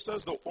brothers and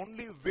sisters, the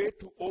only way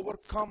to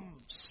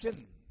overcome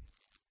sin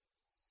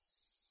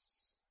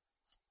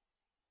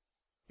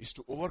is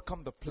to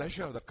overcome the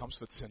pleasure that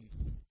comes with sin.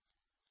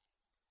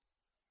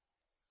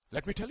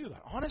 Let me tell you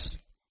that,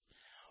 honestly.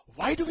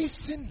 Why do we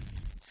sin?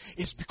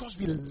 It's because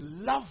we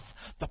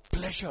love the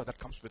pleasure that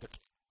comes with it.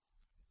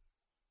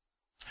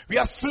 We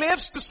are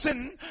slaves to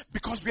sin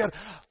because we are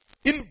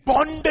in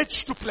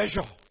bondage to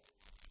pleasure.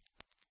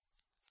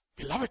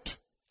 We love it.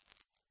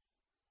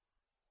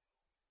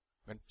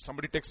 When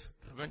somebody takes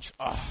revenge,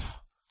 I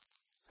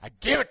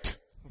gave it.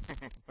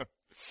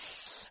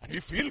 And we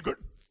feel good.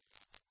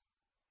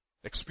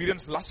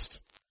 Experience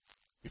lust.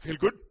 We feel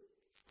good.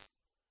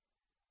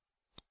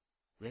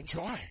 We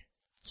enjoy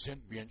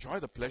sin. We enjoy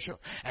the pleasure.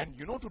 And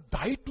to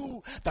die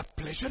to that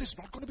pleasure is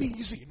not going to be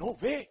easy. No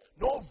way.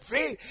 No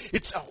way.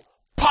 It's a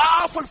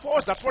powerful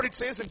force. That's what it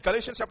says in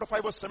Galatians chapter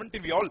 5 verse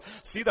 17. We all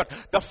see that.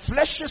 The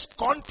flesh is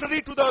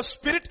contrary to the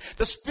spirit.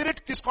 The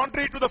spirit is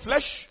contrary to the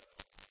flesh.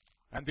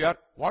 And they are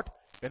what?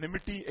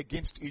 Enmity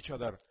against each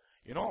other.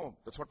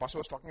 That's what Pastor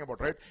was talking about,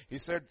 right? He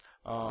said,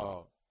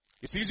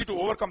 it's easy to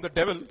overcome the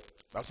devil.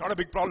 That's not a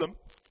big problem.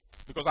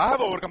 Because I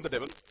have overcome the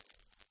devil.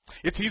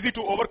 It's easy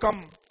to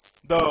overcome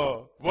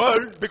the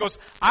world because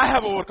I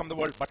have overcome the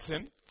world. But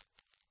sin.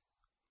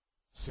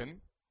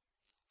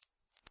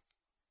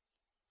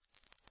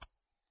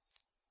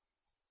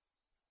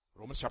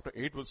 Romans chapter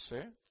 8 will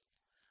say,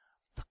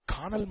 the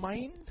carnal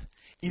mind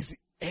is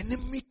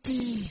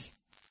enmity.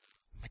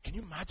 Can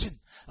you imagine?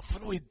 A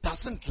fellow, he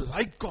doesn't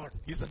like God.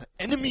 He's an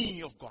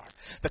enemy of God.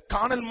 The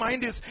carnal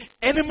mind is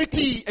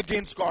enmity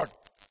against God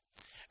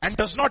and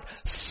does not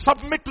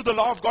submit to the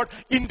law of God.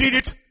 Indeed,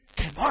 it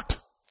cannot.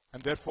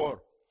 And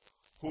therefore,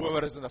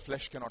 whoever is in the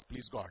flesh cannot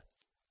please God.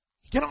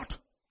 He cannot.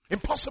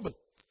 Impossible.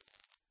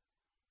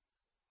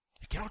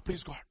 He cannot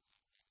please God.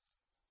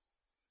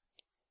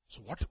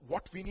 So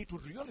what we need to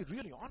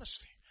really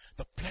honestly,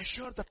 the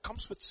pleasure that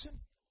comes with sin,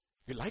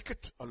 we like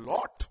it a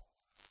lot.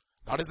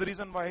 That is the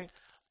reason why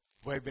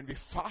when we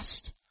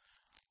fast,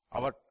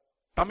 our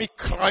tummy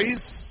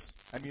cries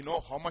and we know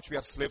how much we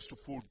are slaves to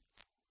food.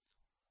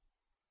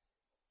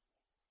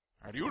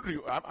 And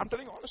I'm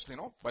telling you honestly,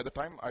 by the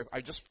time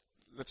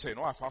let's say,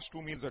 I fast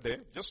 2 meals a day.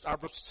 Just I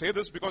have to say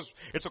this because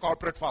it's a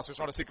corporate fast. It's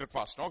not a secret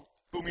fast.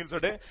 2 meals a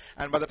day.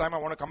 And by the time I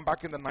want to come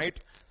back in the night,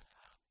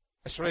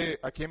 yesterday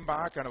I came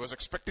back and I was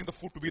expecting the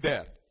food to be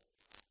there.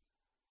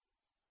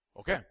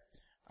 Okay.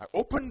 I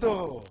opened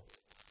the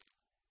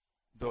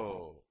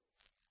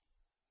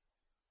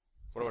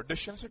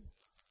dish and said,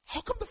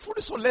 how come the food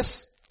is so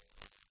less?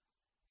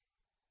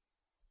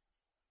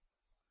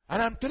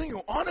 And I'm telling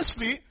you,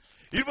 honestly,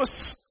 I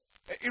was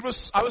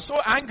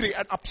so angry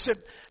and upset.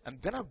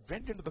 And then I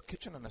went into the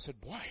kitchen and I said,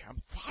 boy,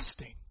 I'm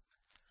fasting.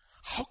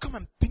 How come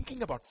I'm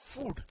thinking about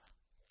food?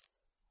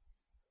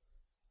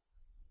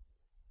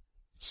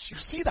 You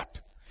see that?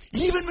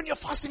 Even when you're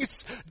fasting,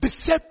 it's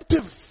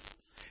deceptive.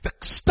 The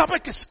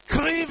stomach is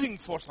craving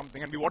for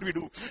something. And what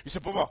do? We say,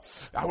 Baba,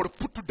 I would have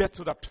put to death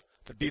to the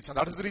deeds. And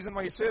that is the reason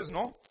why he says,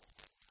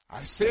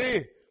 I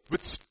say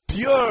with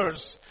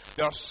tears,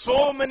 There are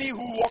so many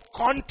who walk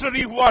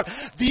contrary, who are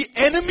the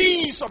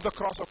enemies of the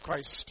cross of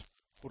Christ.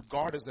 Who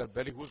God is their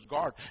belly, who's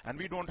God. And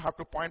we don't have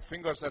to point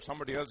fingers at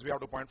somebody else. We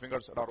have to point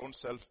fingers at our own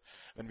self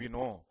when we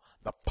know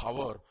the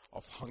power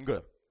of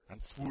hunger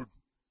and food.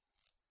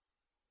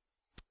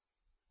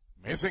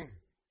 Amazing.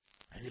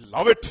 And we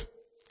love it.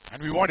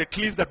 And we want at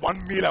least that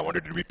one meal. I want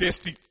it to be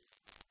tasty.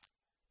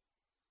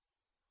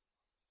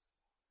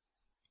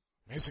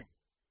 Amazing.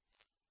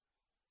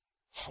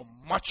 How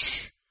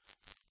much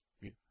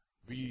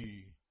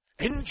we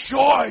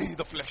enjoy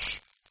the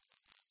flesh.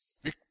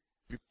 We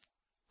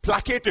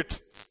placate it.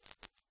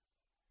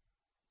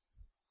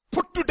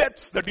 Put to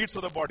death the deeds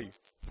of the body.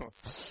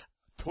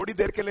 Thodi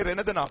der ke liye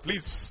rehne dena,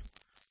 please.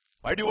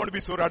 Why do you want to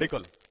be so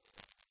radical?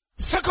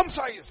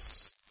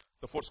 Circumcise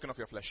the foreskin of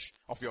your flesh,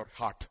 of your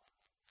heart.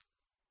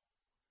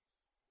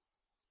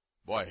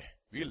 Boy,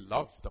 we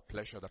love the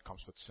pleasure that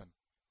comes with sin.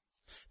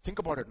 Think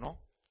about it, no?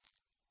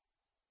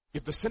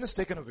 If the sin is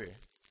taken away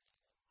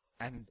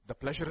and the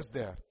pleasure is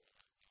there,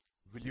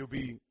 will you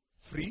be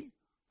free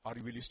or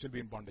will you still be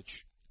in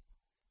bondage?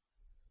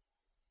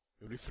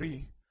 You'll be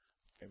free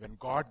when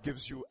God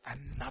gives you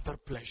another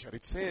pleasure.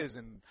 It says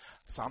in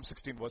Psalm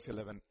 16 verse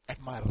 11,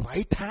 at my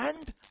right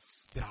hand,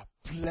 there are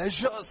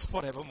pleasures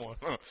forevermore.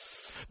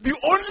 The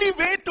only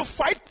way to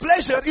fight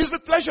pleasure is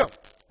with pleasure.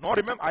 No,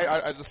 remember,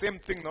 the same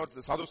thing, no,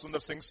 the Sadhu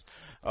Sundar sings,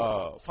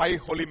 5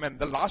 holy men.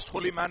 The last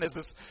holy man is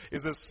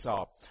this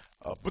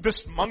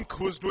Buddhist monk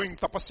who is doing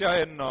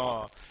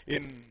tapasya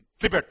in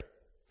Tibet.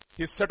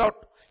 He's set out,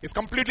 he's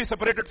completely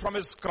separated from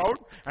his crowd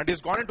and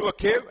he's gone into a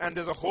cave and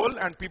there's a hole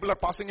and people are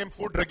passing him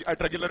food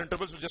at regular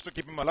intervals just to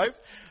keep him alive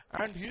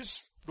and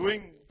he's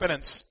doing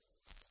penance.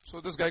 So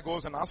this guy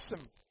goes and asks him,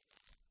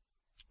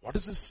 what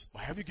is this?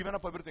 Why have you given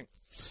up everything?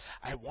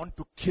 I want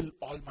to kill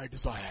all my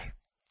desire.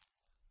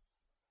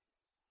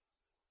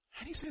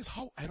 And he says,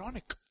 how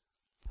ironic.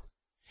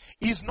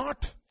 He's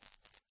not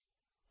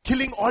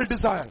killing all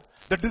desire.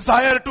 The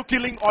desire to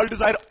killing all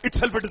desire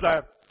itself a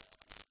desire.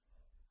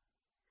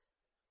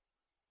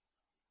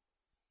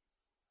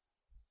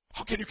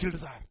 How can you kill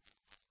desire?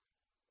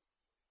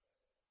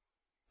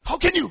 How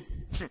can you?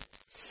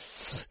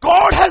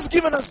 God has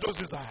given us those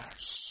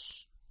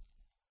desires.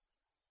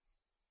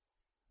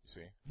 You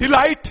see,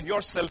 delight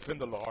yourself in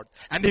the Lord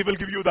and He will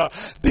give you the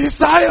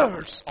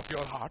desires of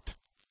your heart.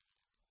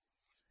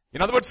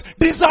 In other words,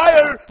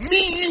 desire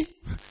me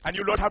and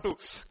you don't have to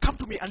come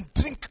to me and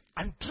drink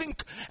and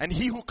drink. And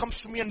he who comes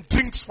to me and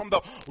drinks from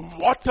the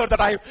water that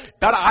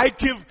I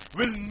give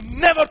will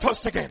never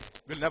thirst again.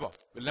 Will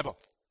never.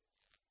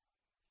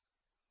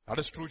 That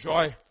is true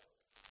joy.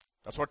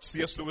 That's what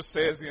C.S. Lewis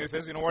says. He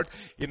says, you know what?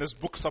 In his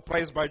book,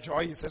 Surprised by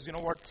Joy, he says, you know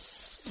what?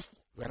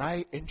 When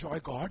I enjoy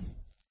God,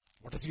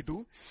 what does He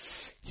do?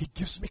 He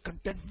gives me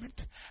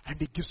contentment and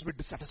He gives me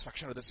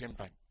dissatisfaction at the same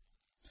time.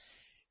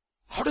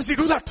 How does He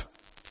do that?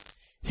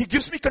 He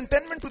gives me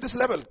contentment to this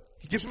level.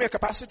 He gives me a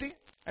capacity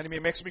and He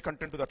makes me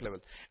content to that level.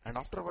 And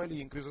after a while, He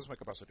increases my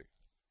capacity.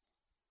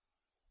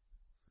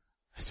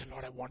 I say,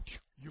 Lord, I want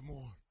you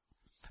more.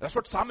 That's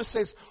what Psalmist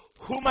says.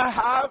 Whom I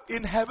have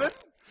in heaven,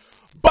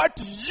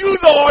 but you,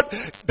 Lord,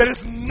 there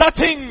is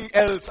nothing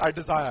else I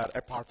desire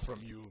apart from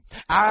you.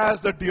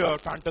 As the deer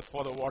panteth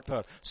for the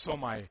water, so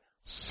my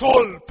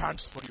soul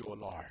pants for you, O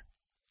Lord.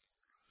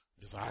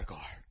 Desire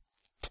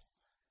God.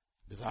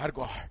 Desire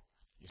God.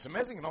 It's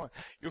amazing, you know.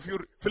 If you,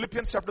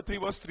 Philippians chapter 3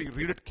 verse 3,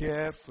 read it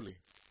carefully.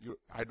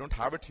 I don't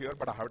have it here,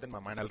 but I have it in my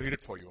mind. I'll read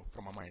it for you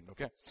from my mind,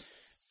 okay?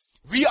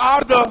 We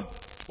are the,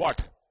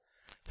 what?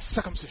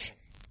 Circumcision.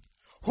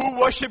 Who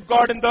worship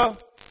God in the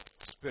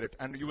Spirit.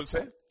 And you will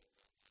say?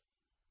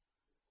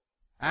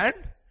 And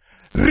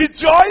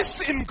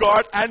rejoice in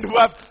God and who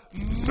have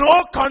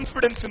no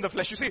confidence in the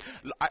flesh. You see,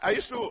 I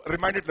used to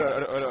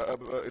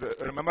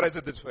memorize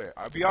it this way.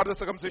 We are the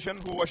circumcision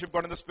who worship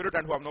God in the Spirit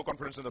and who have no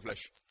confidence in the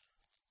flesh.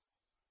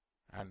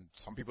 And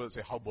some people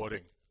say, how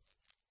boring.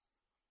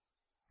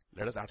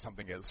 Let us add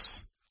something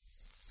else.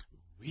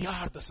 We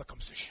are the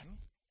circumcision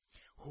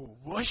who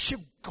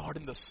worship God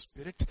in the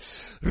Spirit,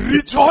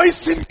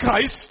 rejoice in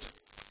Christ,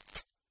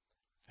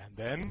 and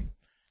then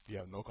we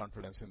have no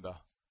confidence in the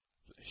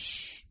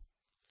flesh.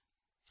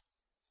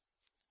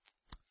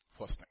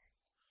 First thing,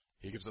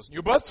 He gives us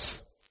new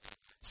births.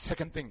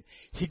 Second thing,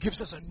 He gives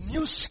us a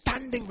new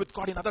standing with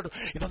God. In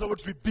other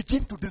words, we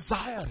begin to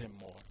desire Him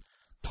more.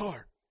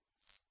 Third,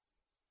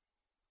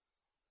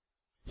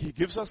 He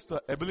gives us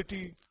the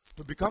ability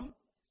to become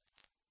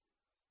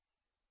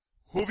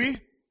who we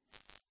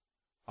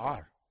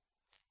are.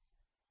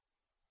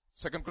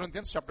 2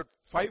 Corinthians chapter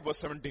 5 verse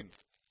 17.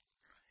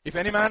 If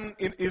any man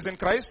is in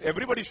Christ,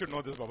 everybody should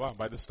know this, Baba,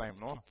 by this time,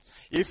 no?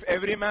 If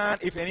any man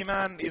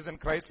is in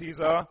Christ, he is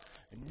a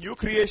new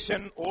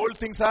creation. Old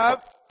things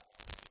have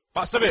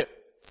passed away.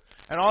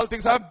 And all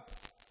things have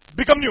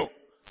become new.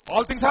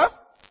 All things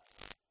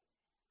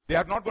they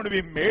are not going to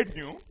be made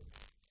new.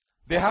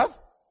 They have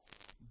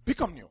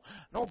become new.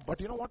 No, but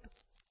you know what?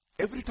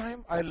 Every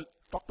time I'll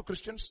talk to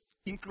Christians,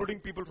 including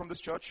people from this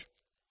church,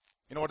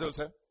 you know what they'll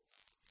say?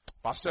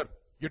 Pastor,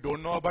 you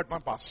don't know about my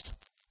past.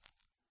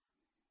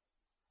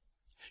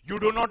 You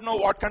do not know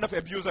what kind of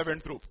abuse I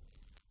went through.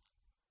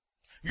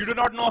 You do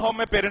not know how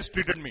my parents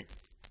treated me.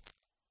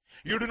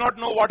 You do not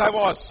know what I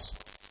was,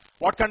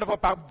 what kind of a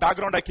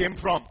background I came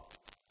from.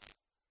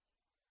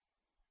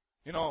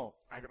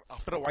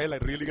 After a while I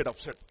really get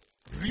upset.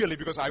 Really,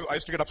 because I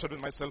used to get upset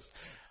with myself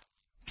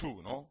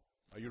too,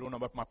 You don't know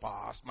about my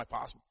past.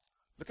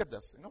 Look at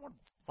this. You know what?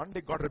 One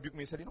day God rebuked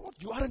me. He said, you know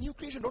what? You are a new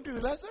creation. Don't you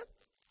realize that?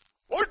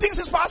 Old things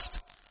is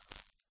past.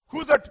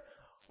 Who's that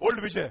old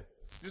Vijay?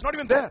 He's not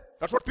even there.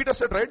 That's what Peter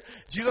said, right?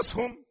 Jesus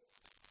whom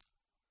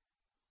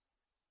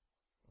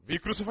we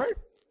crucified.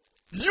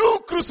 You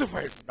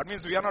crucified. That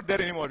means we are not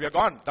there anymore. We are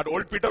gone. That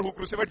old Peter who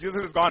crucified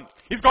Jesus is gone.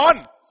 He's gone.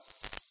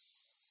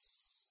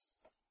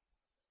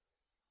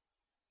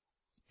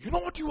 You know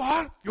what you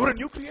are? You're a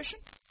new creation.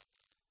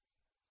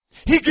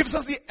 He gives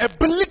us the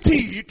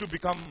ability to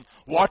become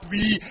what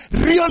we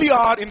really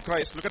are in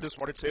Christ. Look at this,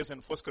 what it says in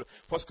 1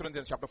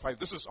 Corinthians chapter 5.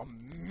 This is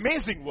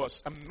amazing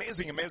verse.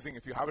 Amazing.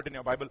 If you have it in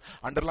your Bible,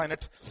 underline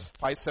it.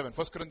 5:7.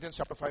 1 Corinthians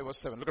chapter 5 verse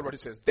 7. Look at what it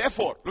says.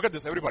 Therefore, look at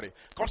this everybody.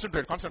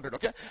 Concentrate,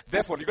 okay?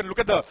 Therefore, you can look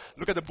at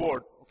the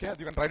board. Okay?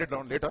 You can write it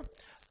down later.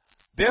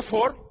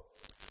 Therefore,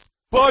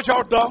 purge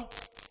out the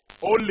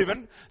old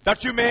leaven,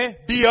 that you may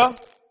be a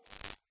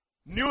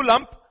new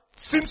lump,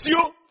 since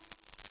you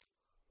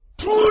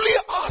truly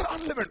are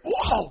unleavened.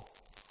 Wow!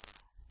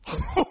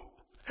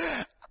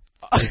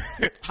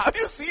 Have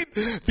you seen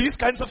these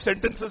kinds of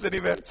sentences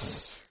anywhere?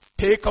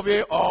 Take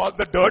away all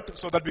the dirt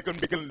so that we can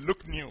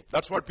look new.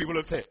 That's what people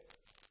will say.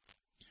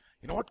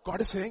 You know what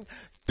God is saying?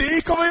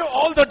 Take away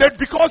all the dirt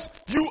because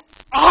you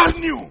are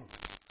new.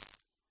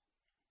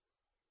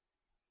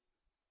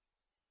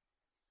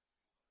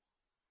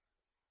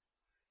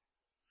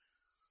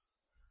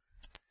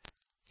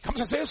 He comes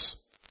and says,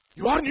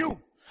 you are new.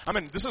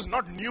 This is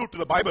not new to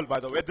the Bible, by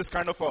the way. This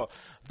kind of a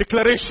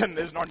declaration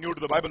is not new to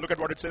the Bible. Look at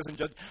what it says in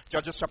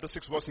Judges chapter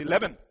 6 verse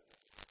 11.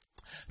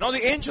 Now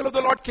the angel of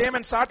the Lord came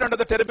and sat under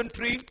the terebinth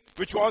tree,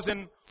 which was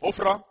in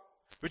Ophrah,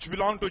 which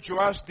belonged to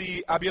Joash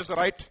the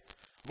Abiezrite,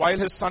 while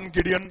his son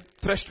Gideon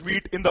threshed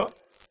wheat in the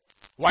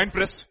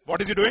winepress.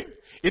 What is he doing?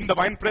 In the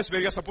winepress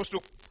where you're supposed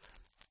to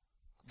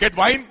get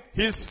wine,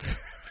 he's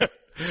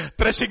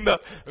threshing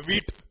the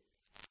wheat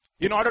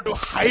in order to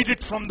hide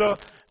it from the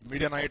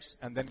Midianites.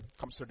 And then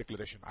comes the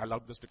declaration. I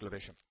love this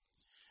declaration.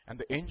 And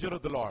the angel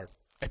of the Lord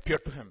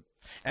appeared to him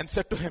and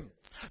said to him,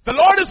 the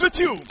Lord is with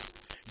you,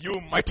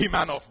 you mighty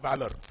man of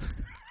valor.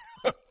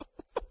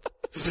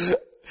 The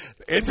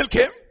angel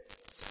came.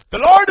 The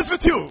Lord is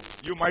with you,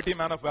 you mighty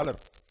man of valor.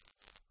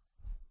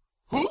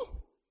 Who?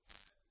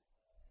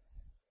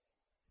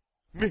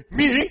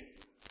 Me?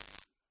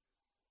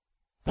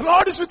 The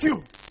Lord is with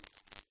you.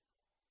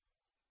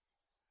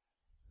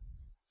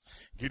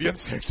 Gideon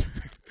said,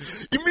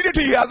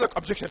 immediately he has an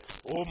objection.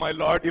 Oh my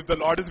Lord, if the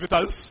Lord is with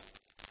us,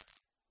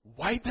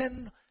 why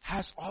then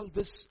has all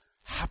this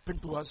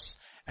happened to us?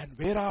 And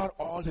where are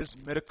all his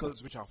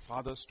miracles which our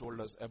fathers told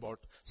us about,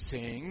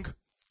 saying,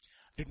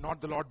 did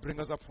not the Lord bring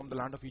us up from the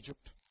land of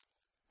Egypt?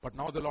 But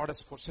now the Lord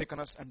has forsaken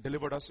us and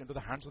delivered us into the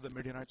hands of the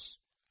Midianites.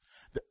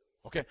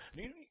 Okay,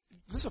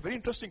 this is a very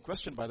interesting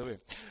question, by the way.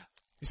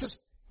 He says,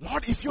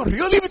 Lord, if you're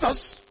really with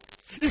us,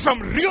 if I'm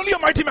really a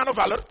mighty man of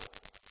valor,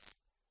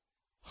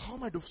 how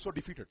am I so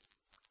defeated?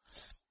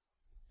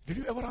 Did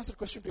you ever ask that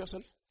question to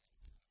yourself?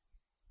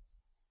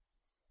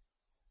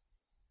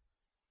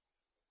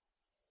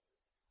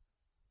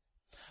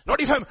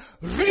 Lord, if I'm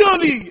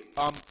really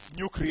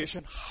new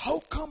creation, how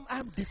come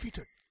I'm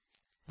defeated?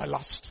 By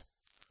lust,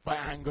 by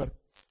anger,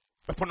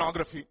 by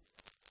pornography,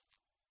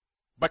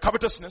 by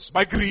covetousness,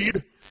 by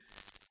greed.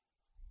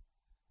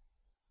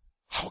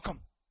 How come?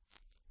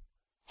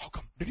 How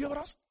come? Did you ever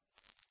ask?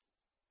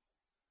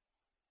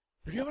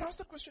 Did you ever ask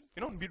that question?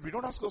 We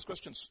don't ask those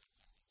questions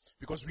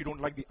because we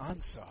don't like the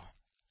answer.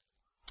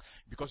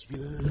 Because we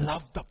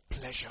love the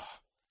pleasure.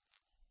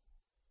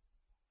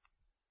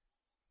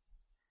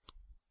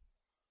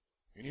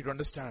 You need to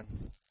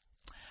understand,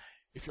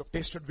 if you've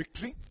tasted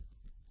victory,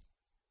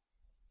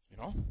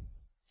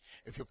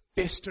 if you've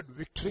tasted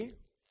victory,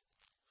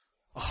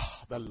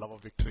 the love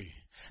of victory,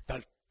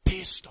 the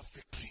taste of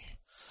victory.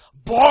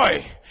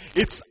 Boy,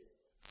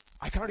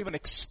 I cannot even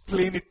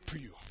explain it to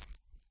you.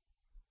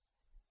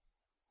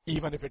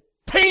 Even if it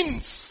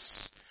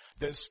pains,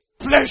 there's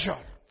pleasure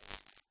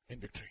in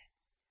victory.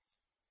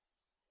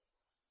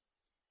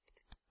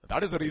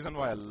 That is the reason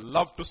why I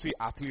love to see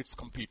athletes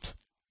compete.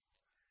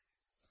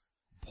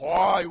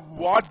 Boy,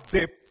 what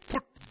they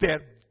put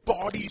their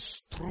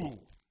bodies through.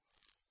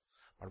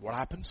 But what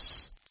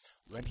happens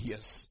when he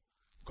has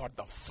got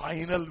the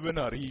final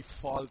winner? He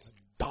falls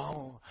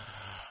down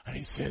and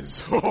he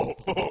says, oh,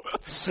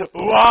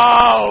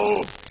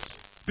 wow,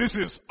 this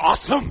is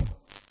awesome.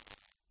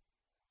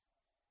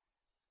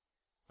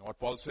 And what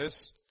Paul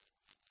says,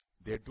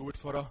 they do it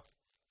for a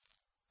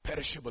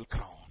perishable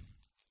crown.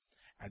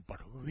 But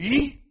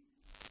we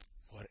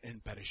for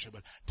imperishable.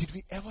 Did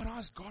we ever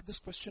ask God this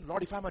question?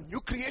 Lord, if I'm a new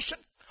creation,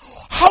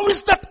 how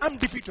is that I'm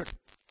defeated?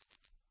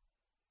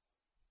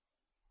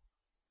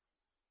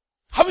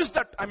 How is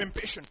that I'm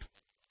impatient?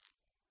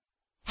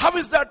 How How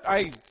is that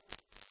I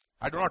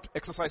do not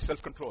exercise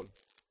self-control?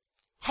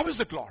 How is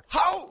it, Lord?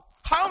 How,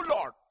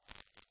 Lord?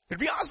 Did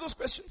we ask those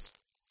questions?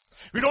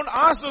 We don't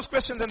ask those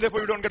questions and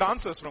therefore we don't get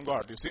answers from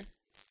God, you see.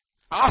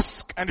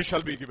 Ask and it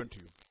shall be given to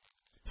you.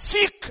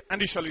 Seek and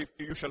you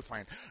shall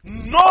find.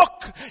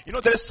 Knock.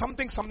 There is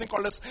something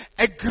called as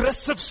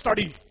aggressive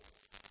study.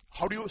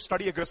 How do you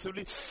study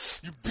aggressively?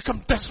 You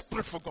become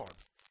desperate for God.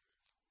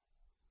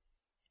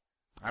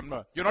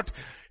 You're not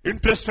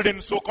interested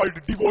in so-called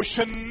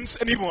devotions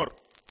anymore.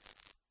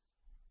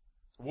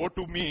 Woe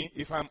to me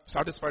if I'm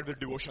satisfied with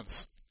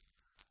devotions.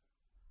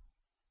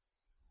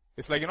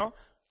 It's like,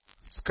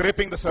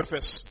 scraping the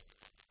surface.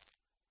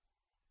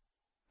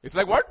 It's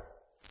like what?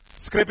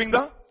 Scraping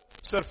the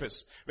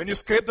surface. When you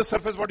scrape the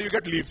surface, what do you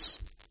get? Leaves.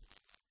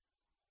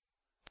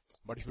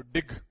 But if you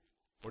dig,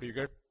 what do you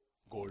get?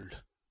 Gold.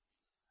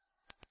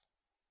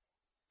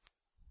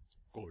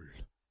 Gold.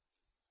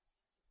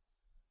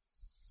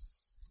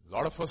 A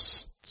lot of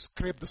us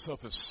scrape the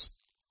surface.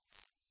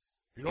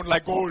 We don't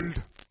like gold.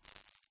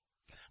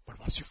 But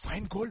once you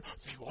find gold,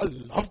 we all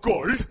love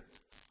gold.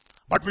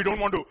 But we don't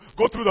want to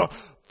go through the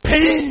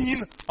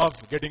pain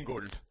of getting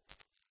gold.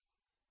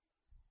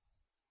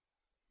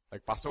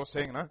 Like Pastor was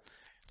saying,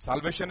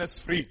 salvation is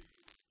free.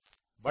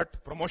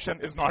 But promotion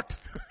is not.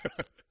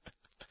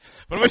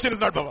 Promotion is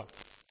not, Baba.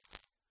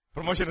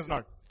 Promotion is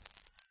not.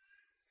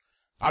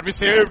 Are we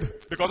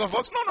saved because of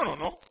works?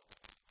 No.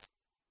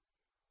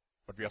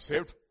 But we are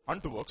saved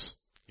unto works.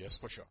 Yes,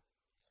 for sure.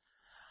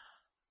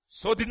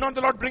 So did not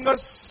the Lord bring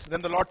us?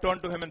 Then the Lord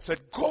turned to him and said,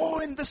 go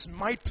in this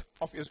might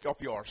of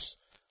yours,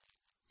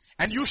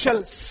 and you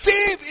shall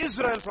save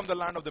Israel from the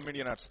land of the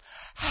Midianites.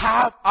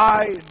 Have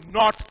I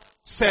not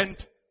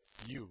sent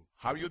you?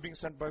 Have you been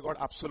sent by God?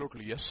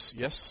 Absolutely. Yes.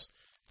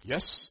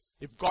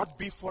 If God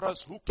be for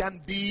us, who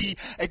can be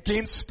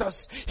against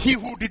us? He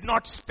who did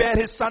not spare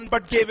his son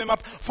but gave him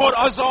up for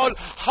us all,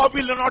 how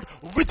will he not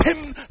with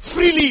him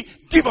freely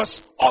give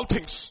us all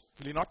things?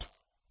 Will he not?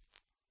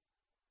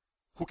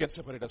 Who can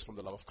separate us from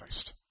the love of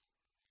Christ?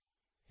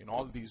 In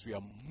all these we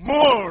are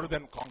more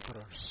than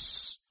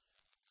conquerors.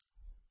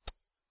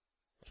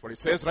 That's what it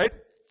says, right?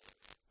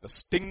 The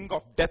sting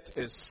of death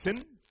is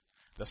sin.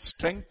 The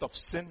strength of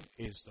sin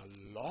is the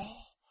law.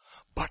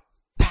 But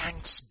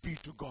thanks be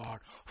to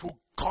God who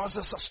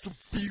causes us to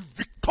be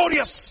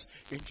victorious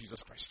in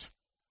Jesus Christ.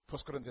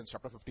 1 Corinthians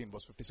chapter 15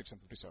 verse 56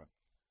 and 57.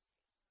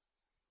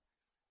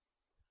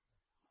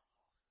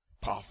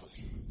 Powerful.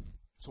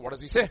 So what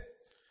does he say?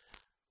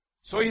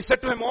 So he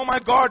said to him, oh my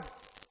God,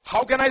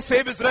 how can I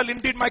save Israel?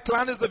 Indeed, my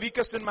clan is the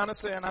weakest in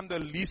Manasseh and I'm the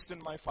least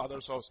in my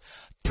father's house.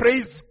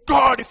 Praise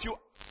God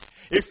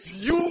if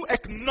you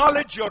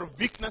acknowledge your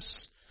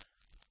weakness.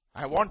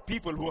 I want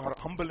people who are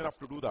humble enough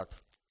to do that.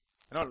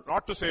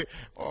 Not to say,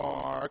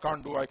 oh, I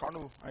can't do.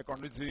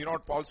 You know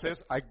what Paul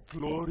says? I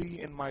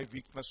glory in my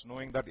weakness,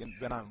 knowing that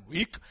when I'm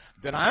weak,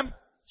 then I'm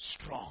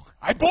strong.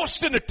 I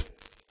boast in it.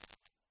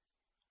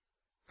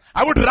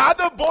 I would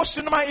rather boast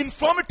in my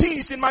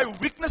infirmities, in my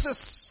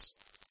weaknesses.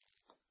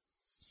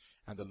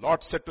 And the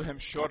Lord said to him,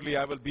 surely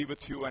I will be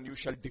with you and you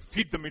shall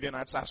defeat the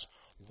Midianites as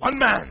one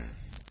man.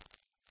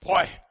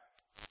 Boy.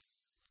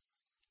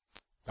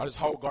 That is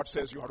how God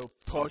says you have to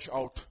purge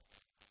out.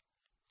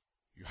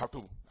 You have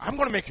to, I'm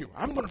going to make you.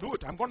 I'm going to do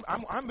it.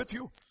 I'm with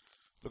you.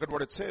 Look at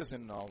what it says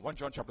in 1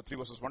 John chapter 3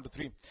 verses 1 to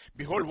 3.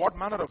 Behold, what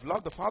manner of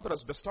love the Father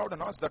has bestowed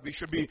on us that we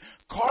should be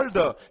called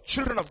the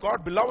children of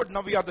God. Beloved,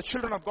 now we are the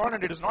children of God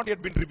and it has not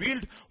yet been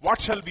revealed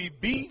what shall we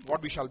be,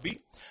 what we shall be.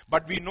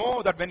 But we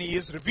know that when he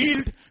is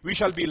revealed, we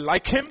shall be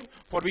like him,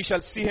 for we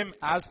shall see him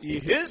as he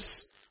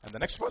is. And the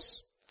next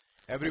verse.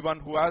 Everyone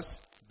who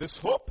has this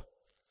hope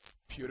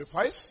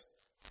purifies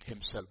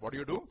himself. What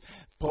do?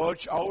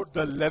 Purge out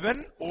the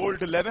leaven,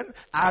 old leaven,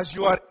 as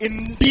you are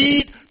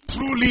indeed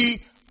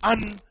truly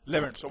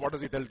unleavened. So what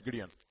does he tell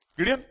Gideon?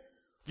 Gideon,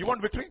 you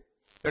want victory?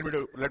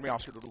 Let me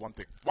ask you to do one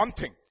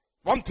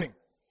thing.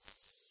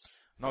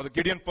 Now the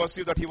Gideon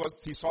perceived that he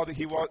was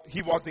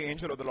the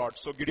angel of the Lord.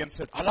 So Gideon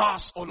said,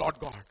 alas, O Lord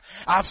God,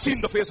 I have seen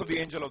the face of the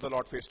angel of the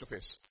Lord face to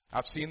face. I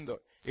have seen the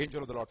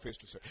angel of the Lord face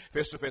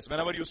to face.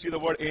 Whenever you see the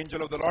word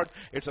angel of the Lord,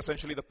 it's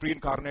essentially the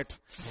pre-incarnate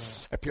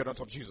appearance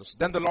of Jesus.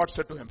 Then the Lord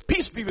said to him,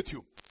 peace be with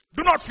you.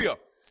 Do not fear.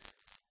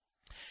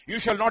 You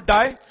shall not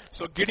die.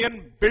 So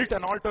Gideon built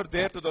an altar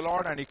there to the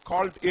Lord and he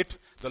called it,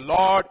 the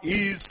Lord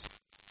is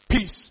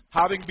peace.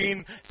 Having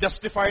been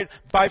justified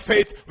by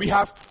faith, we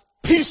have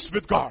peace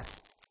with God.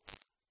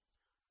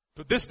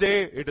 To this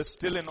day, it is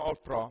still in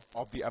Ophrah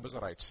of the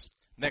Abiezrites.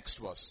 Next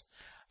verse.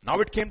 Now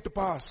it came to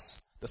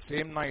pass, the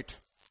same night,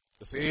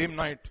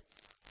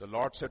 the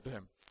Lord said to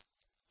him,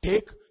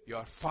 take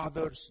your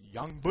father's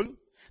young bull,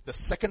 the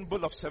second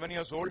bull of 7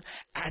 years old,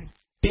 and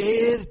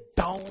tear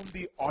down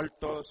the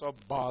altars of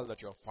Baal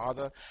that your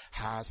father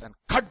has, and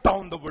cut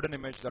down the wooden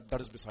image that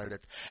is beside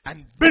it,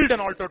 and build an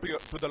altar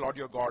to the Lord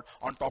your God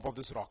on top of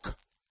this rock.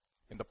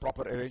 in the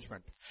proper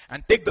arrangement.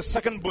 And take the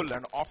second bull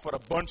and offer a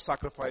burnt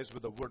sacrifice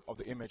with the wood of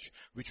the image,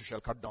 which you shall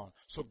cut down.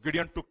 So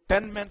Gideon took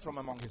 10 men from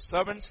among his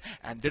servants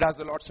and did as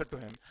the Lord said to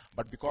him.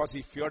 But because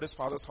he feared his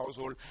father's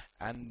household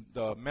and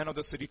the men of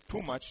the city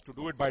too much to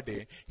do it by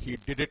day, he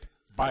did it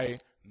by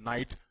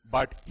night,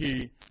 but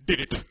he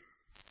did it.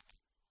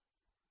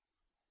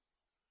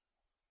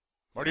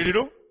 What did he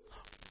do?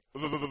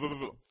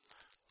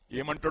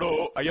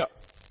 Yemantado aya.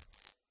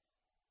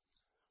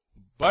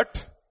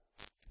 But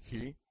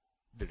he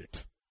did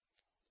it.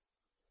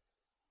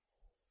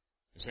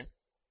 You see?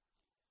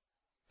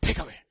 Take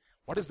away.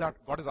 What is that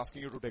God is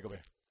asking you to take away?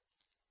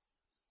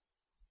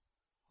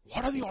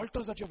 What are the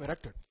altars that you have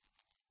erected?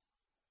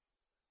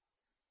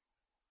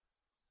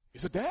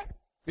 Is it there?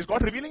 Is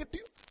God revealing it to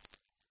you?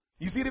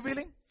 Is He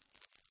revealing?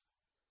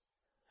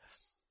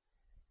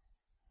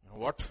 You know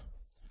what?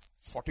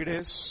 40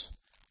 days,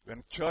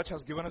 when church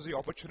has given us the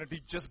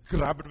opportunity, just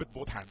grab it with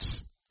both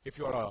hands. If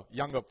you are a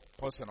younger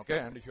person, okay,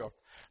 and if you are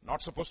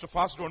not supposed to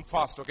fast, don't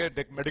fast, okay,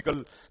 take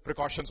medical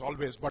precautions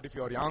always. But if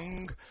you are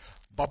young,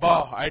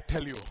 Baba, I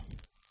tell you,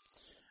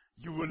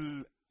 you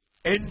will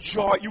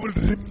enjoy, you will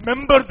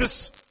remember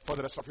this for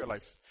the rest of your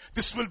life.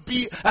 This will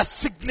be a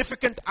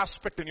significant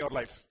aspect in your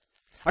life.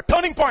 A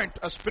turning point,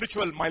 a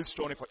spiritual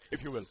milestone,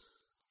 if you will.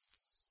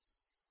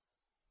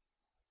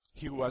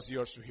 He who has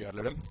ears to hear,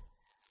 let him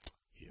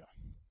hear.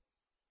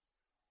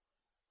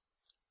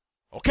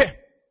 Okay.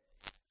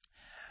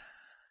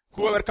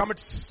 Whoever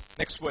commits,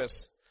 next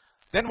verse.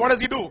 Then what does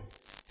he do?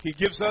 He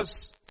gives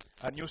us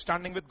a new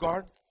standing with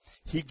God.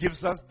 He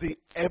gives us the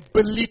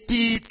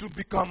ability to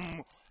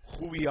become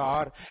who we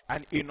are.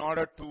 And in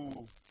order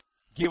to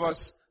give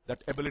us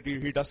that ability,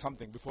 he does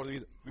something. Before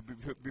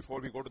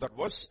we go to that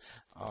verse,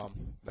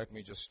 let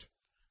me just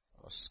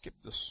skip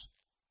this.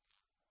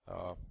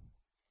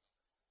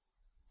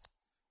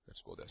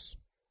 Let's go this.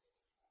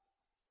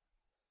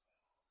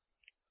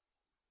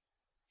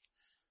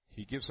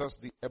 He gives us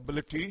the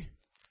ability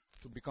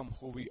to become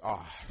who we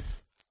are.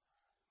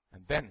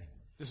 And then,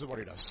 this is what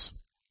he does.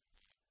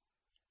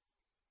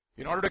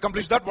 In order to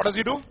accomplish that, what does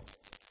he do?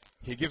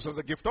 He gives us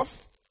a gift of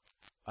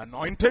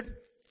anointed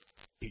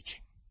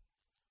teaching.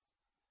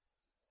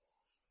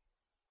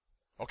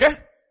 Okay?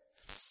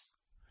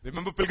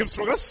 Remember Pilgrim's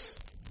Progress?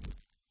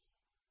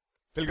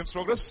 Pilgrim's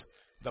Progress?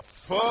 The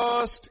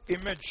first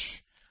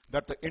image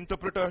that the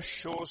interpreter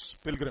shows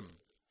Pilgrim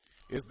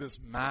is this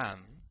man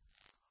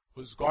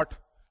who's got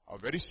a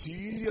very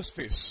serious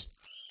face.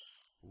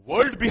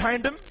 World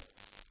behind him,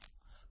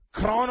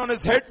 crown on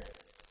his head,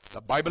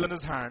 the Bible in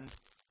his hand,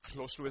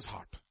 close to his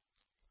heart.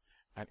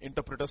 And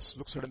interpreter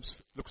looks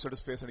at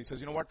his face and he says,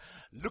 you know what?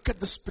 Look at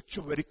this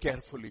picture very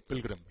carefully,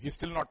 Pilgrim. He's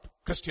still not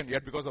Christian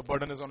yet because the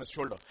burden is on his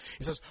shoulder.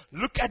 He says,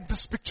 look at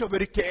this picture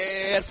very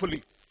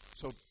carefully.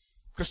 So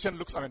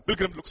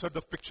Pilgrim looks at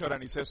the picture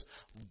and he says,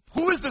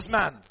 who is this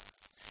man?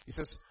 He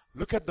says,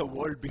 look at the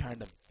world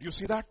behind him. Do you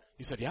see that?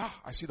 He said, yeah,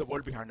 I see the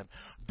world behind him.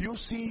 Do you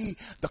see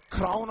the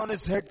crown on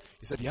his head?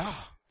 He said, yeah,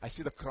 I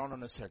see the crown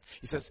on his head.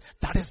 He says,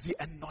 that is the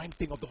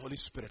anointing of the Holy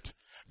Spirit.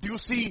 Do you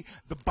see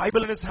the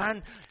Bible in his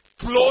hand?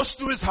 Close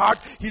to his heart.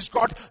 He has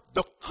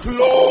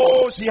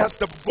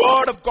the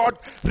word of God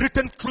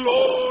written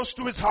close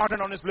to his heart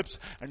and on his lips.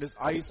 And his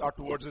eyes are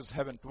towards his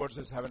heaven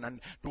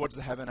and towards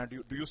the heaven. And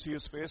do you see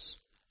his face?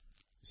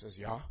 He says,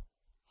 yeah.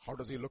 How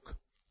does he look?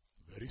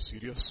 Very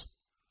serious.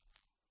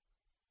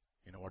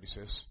 You know what he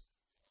says?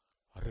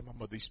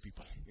 Remember these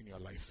people in your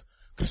life.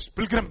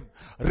 Pilgrim,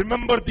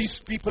 remember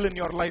these people in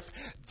your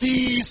life.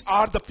 These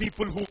are the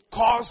people who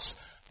cause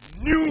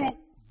new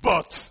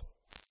birth.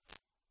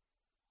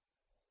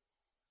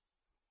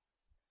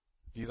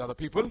 These are the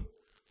people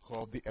who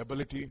have the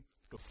ability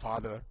to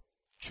father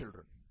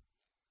children.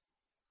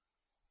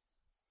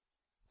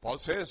 Paul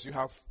says you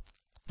have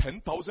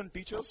 10,000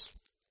 teachers,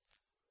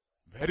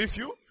 very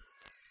few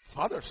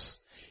fathers.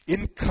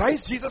 In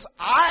Christ Jesus,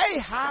 I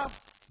have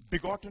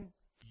begotten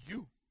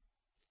you.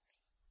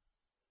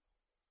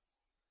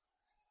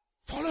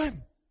 Follow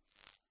him.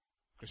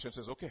 Christian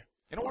says, okay.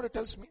 You know what it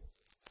tells me?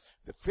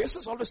 The face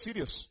is always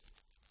serious.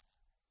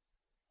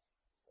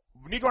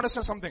 We need to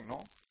understand something,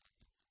 no?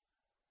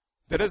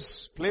 There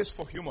is place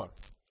for humor.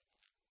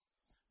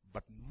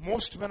 But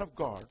most men of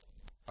God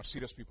are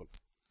serious people.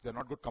 They're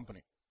not good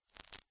company.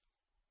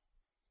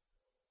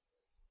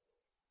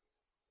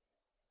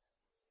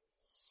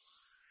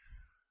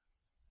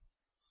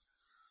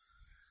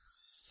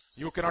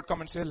 You cannot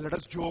come and say, let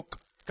us joke,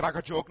 crack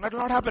a joke. That will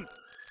not happen.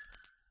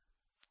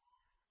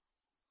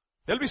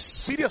 They'll be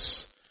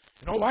serious.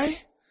 You know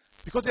why?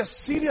 Because they're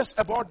serious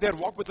about their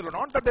walk with the Lord.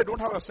 Not that they don't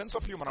have a sense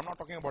of humor. I'm not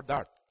talking about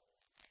that.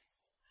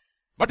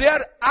 But they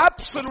are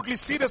absolutely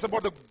serious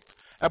about the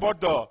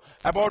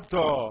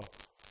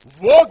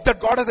work that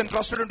God has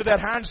entrusted into their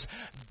hands,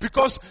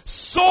 because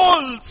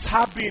souls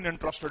have been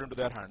entrusted into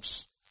their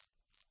hands.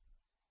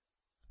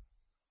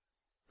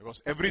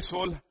 Because every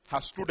soul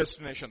has two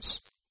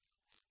destinations.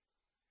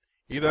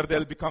 Either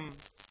they'll become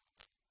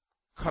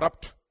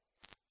corrupt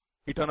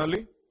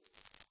eternally,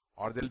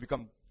 or they'll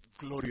become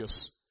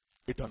glorious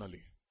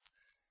eternally.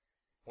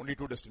 Only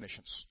two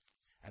destinations.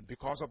 And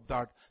because of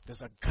that,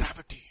 there's a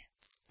gravity.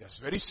 There's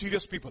very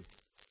serious people.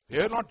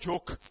 They're not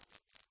joke.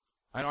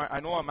 I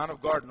know a man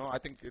of God, I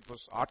think it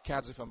was Art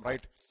Katz, if I'm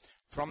right.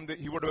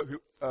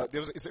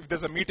 If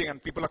there's a meeting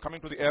and people are coming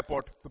to the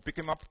airport to pick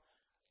him up,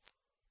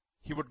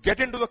 he would get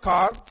into the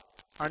car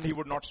and he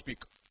would not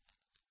speak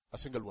a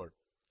single word.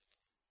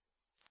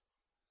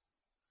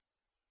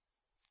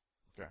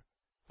 Okay.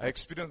 I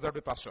experienced that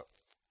with Pastor.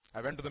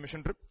 I went to the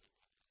mission trip.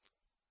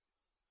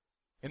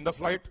 In the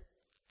flight,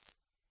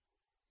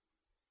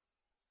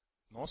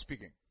 no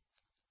speaking.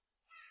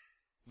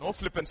 No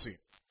flippancy.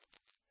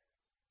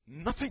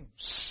 Nothing.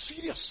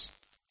 Serious.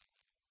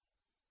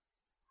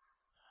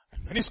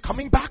 And when he's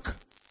coming back,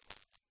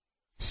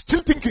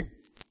 still thinking,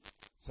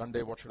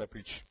 Sunday, what should I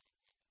preach?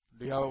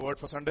 Do you have a word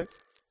for Sunday?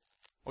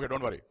 Okay,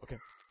 don't worry. Okay.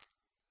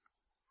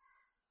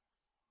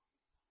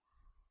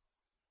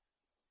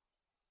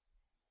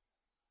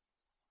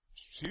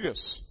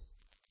 Serious.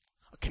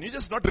 Can you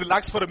just not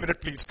relax for a minute,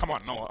 please? Come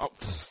on, no.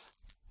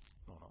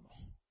 No.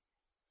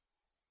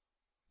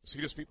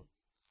 Serious people.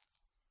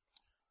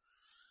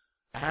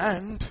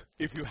 And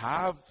if you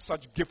have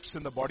such gifts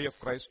in the body of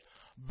Christ,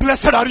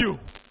 blessed are you.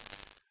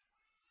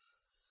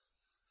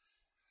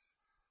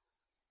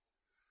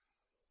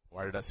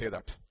 Why did I say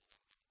that?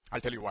 I'll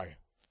tell you why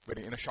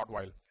in a short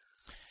while.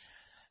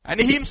 And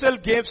he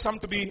himself gave some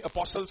to be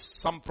apostles,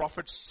 some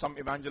prophets, some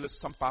evangelists,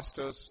 some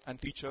pastors and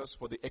teachers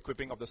for the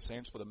equipping of the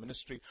saints, for the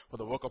ministry, for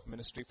the work of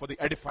ministry, for the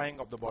edifying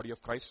of the body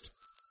of Christ.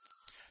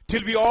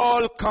 Till we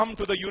all come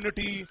to the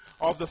unity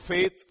of the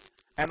faith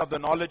and of the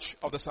knowledge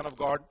of the Son of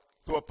God,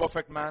 to a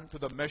perfect man, to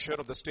the measure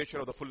of the stature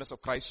of the fullness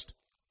of Christ.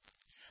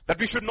 That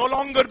we should no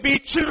longer be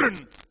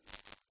children,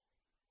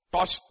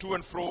 tossed to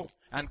and fro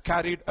and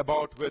carried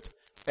about with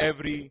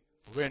every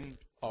wind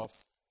of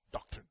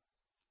doctrine.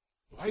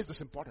 Why is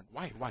this important?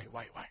 Why?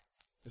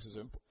 This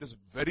is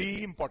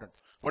very important.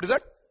 What is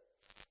that?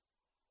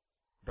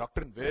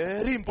 Doctrine,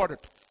 very important.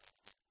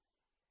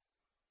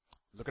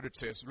 Look at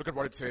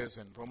what it says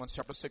in Romans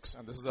chapter 6,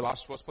 and this is the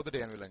last verse for the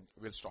day, and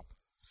we'll stop.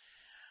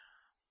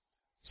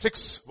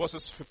 6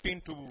 verses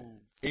 15 to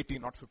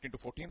 18, not 15 to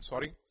 14,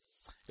 sorry.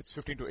 It's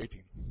 15 to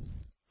 18.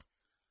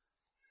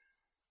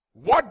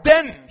 What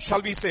then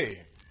shall we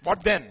say?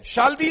 What then?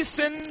 Shall we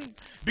sin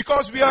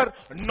because we are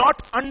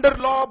not under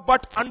law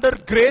but under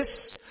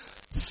grace?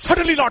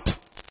 Certainly not.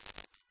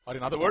 Or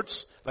in other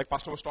words, like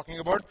Pastor was talking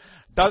about,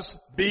 does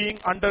being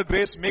under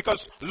grace make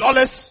us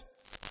lawless?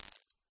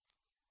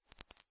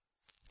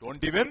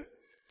 Don't even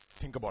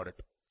think about it.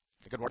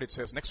 Look at what it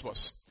says. Next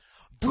verse.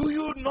 Do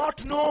you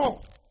not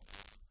know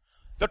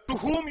that to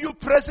whom you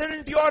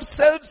present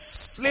yourselves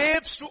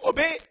slaves to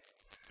obey,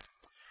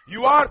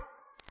 you are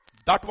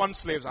that one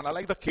slaves? And I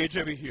like the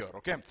KJV here,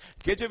 okay?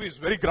 KJV is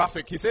very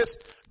graphic. He says,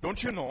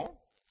 don't you know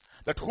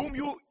that whom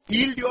you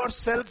yield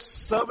yourselves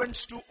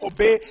servants to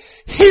obey,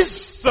 his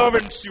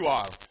servants you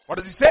are. What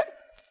does he say?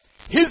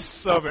 His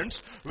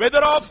servants, whether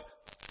of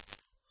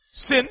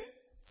sin.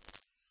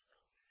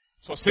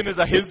 So sin is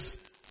a his.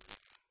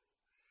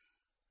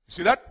 You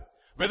see that?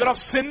 Whether of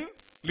sin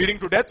leading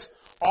to death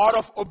or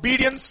of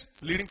obedience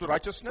leading to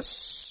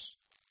righteousness.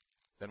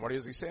 Then what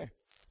does he say?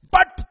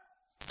 But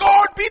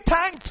God be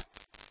thanked.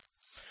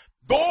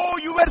 Though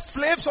you were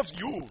slaves of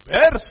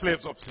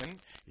sin,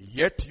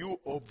 yet you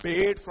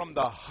obeyed from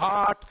the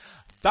heart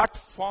that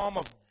form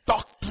of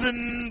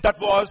doctrine that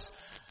was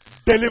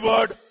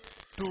delivered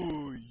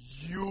to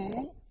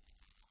you.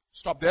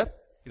 Stop there.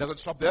 He doesn't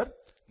stop there.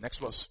 Next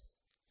verse.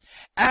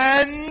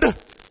 And,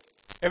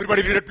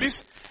 everybody read it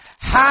please.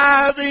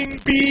 Having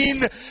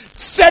been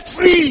set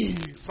free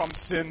from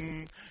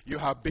sin, you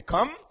have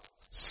become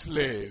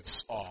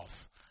slaves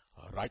of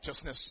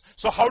righteousness.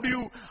 So how do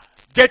you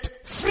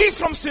get free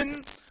from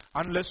sin?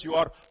 Unless you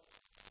are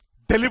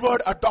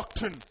delivered a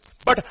doctrine.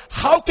 But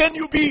how can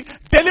you be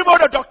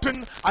delivered a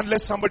doctrine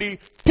unless somebody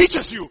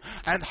teaches you?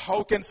 And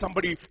how can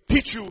somebody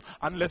teach you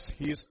unless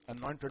he is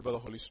anointed by the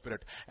Holy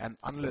Spirit? And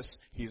unless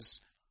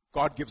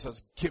God gives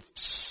us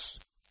gifts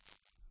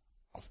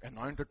of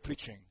anointed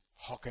preaching,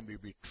 how can we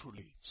be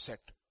truly set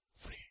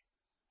free?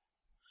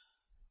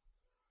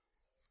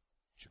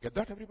 Did you get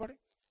that, everybody?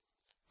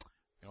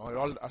 We're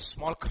all a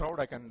small crowd,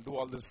 I can do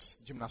all this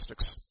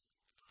gymnastics.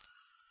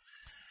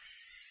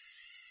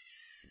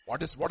 What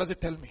does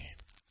it tell me?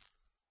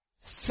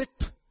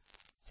 Sit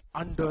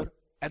under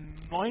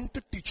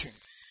anointed teaching.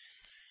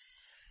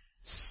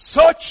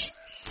 Search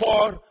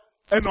for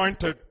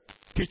anointed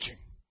teaching.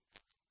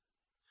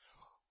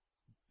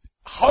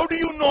 How do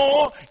you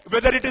know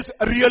whether it is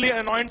really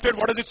anointed?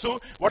 What does it do?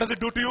 What does it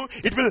do to you?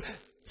 It will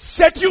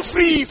set you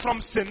free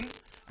from sin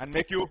and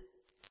make you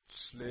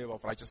slave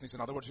of righteousness.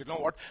 In other words, you know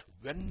what?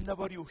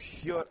 Whenever you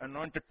hear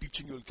anointed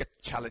teaching, you'll get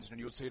challenged and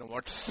you'll say, you know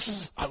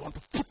what? I want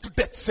to put to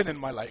death sin in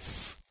my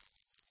life.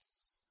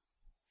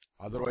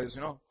 Otherwise,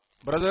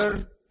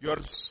 brother, your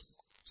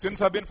sins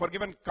have been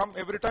forgiven. Come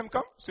every time,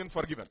 come. Sin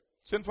forgiven.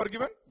 Sin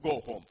forgiven, go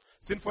home.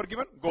 Sin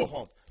forgiven, go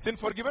home. Sin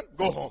forgiven,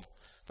 go home.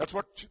 That's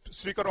what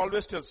speaker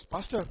always tells.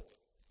 Pastor,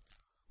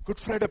 Good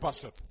Friday,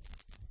 Pastor.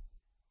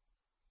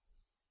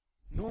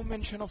 No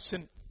mention of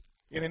sin.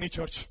 in any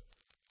church.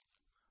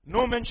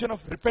 No mention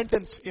of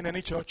repentance in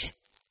any church.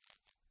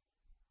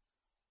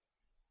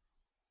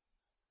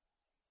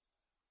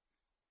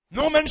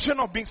 No mention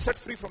of being set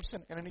free from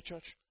sin in any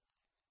church.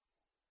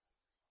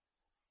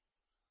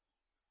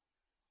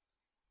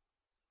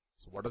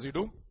 So what does he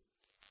do?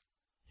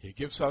 He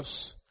gives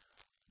us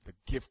the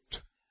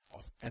gift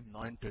of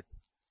anointed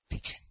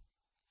teaching.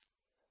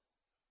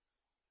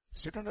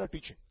 Sit under a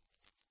teaching.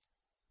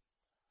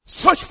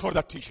 Search for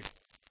that teaching.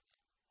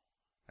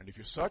 And if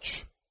you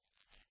search,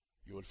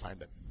 you will find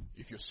him.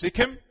 If you seek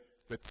him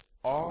with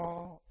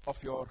all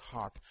of your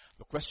heart.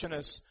 The question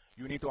is,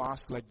 you need to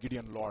ask like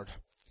Gideon, Lord,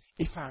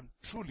 if I am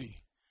truly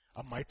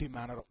a mighty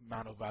man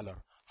of valor,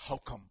 how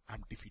come I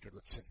am defeated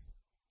with sin?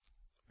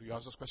 Do you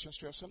ask those questions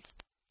to yourself?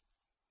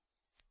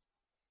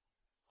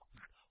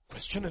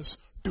 Question is,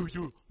 do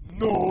you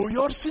know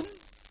your sin?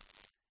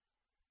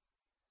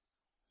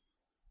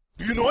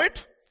 Do you know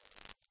it?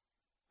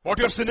 What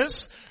your sin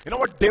is? You know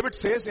what David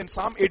says in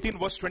Psalm 18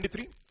 verse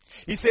 23?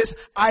 He says,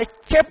 I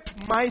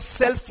kept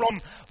myself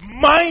from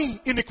my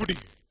iniquity.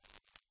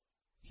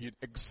 He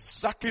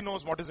exactly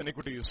knows what his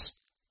iniquity is.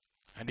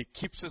 And he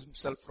keeps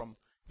himself from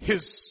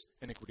his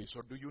iniquity.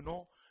 So do you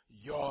know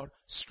your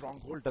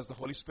stronghold? Has the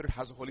Holy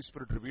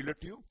Spirit revealed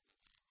it to you?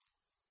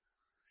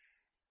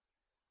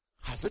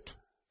 Has it?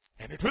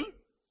 And it will.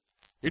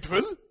 It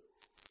will.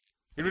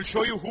 It will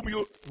show you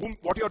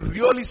what you're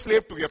really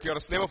slave to, if you're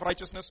a slave of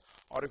righteousness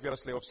or if you're a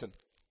slave of sin.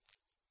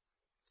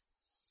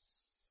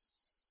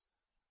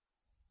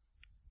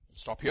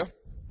 Stop here.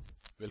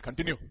 We'll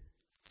continue.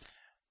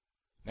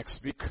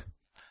 Next week,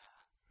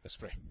 let's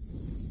pray.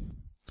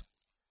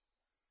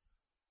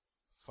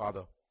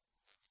 Father,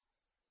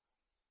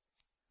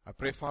 I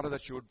pray, Father,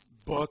 that you would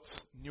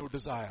birth new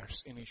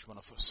desires in each one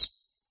of us.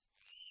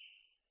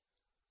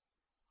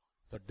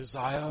 The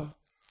desire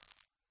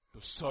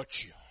to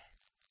search you.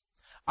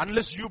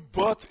 Unless you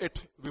birth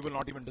it, we will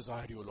not even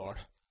desire you, Lord.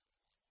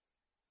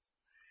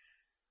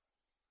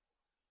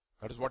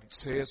 That is what it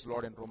says,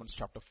 Lord, in Romans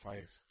chapter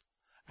 5.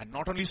 And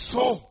not only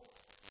so,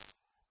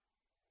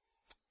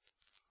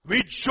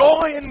 we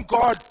joy in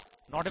God,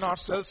 not in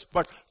ourselves,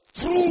 but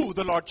through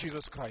the Lord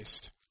Jesus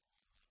Christ,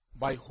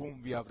 by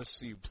whom we have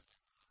received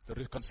the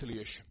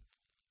reconciliation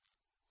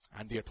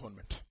and the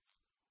atonement.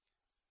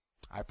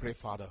 I pray,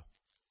 Father,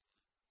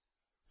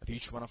 that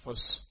each one of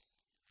us,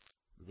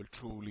 we will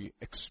truly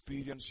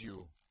experience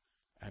you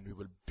and we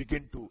will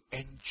begin to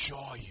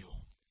enjoy you.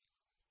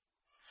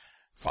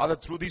 Father,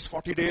 through these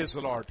 40 days,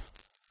 Lord,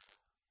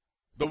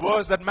 the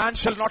words that man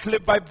shall not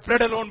live by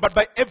bread alone, but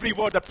by every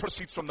word that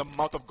proceeds from the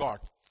mouth of God,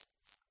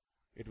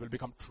 it will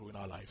become true in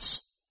our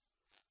lives.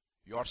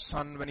 Your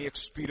son, when he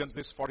experienced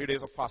this 40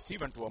 days of fast, he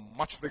went to a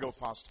much bigger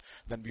fast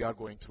than we are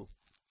going through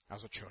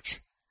as a church.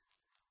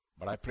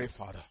 But I pray,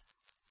 Father,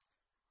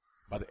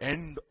 by the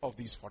end of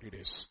these 40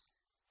 days,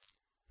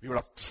 we will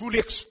have truly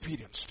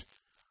experienced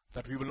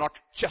that we will not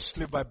just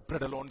live by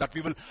bread alone, that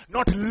we will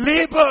not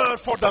labor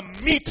for the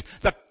meat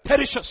that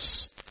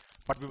perishes,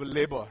 but we will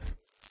labor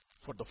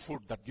for the food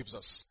that gives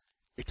us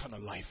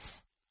eternal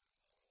life.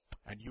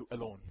 And you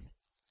alone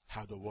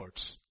have the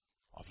words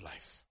of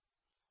life.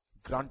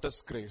 Grant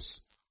us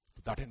grace.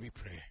 To that end we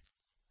pray.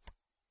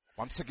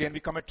 Once again we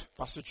commit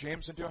Pastor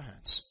James into your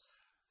hands.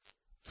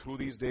 Through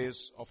these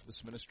days of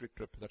this ministry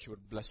trip, that you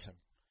would bless him.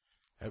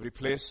 Every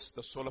place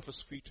the sole of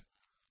his feet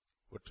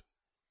would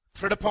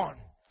tread upon,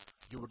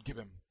 you would give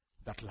him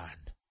that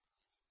land.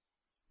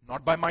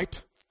 Not by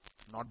might,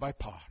 not by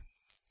power,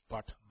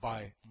 but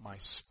by my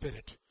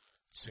spirit,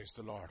 says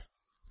the Lord.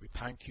 We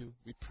thank you,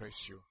 we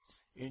praise you.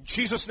 In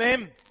Jesus'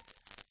 name,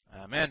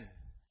 amen.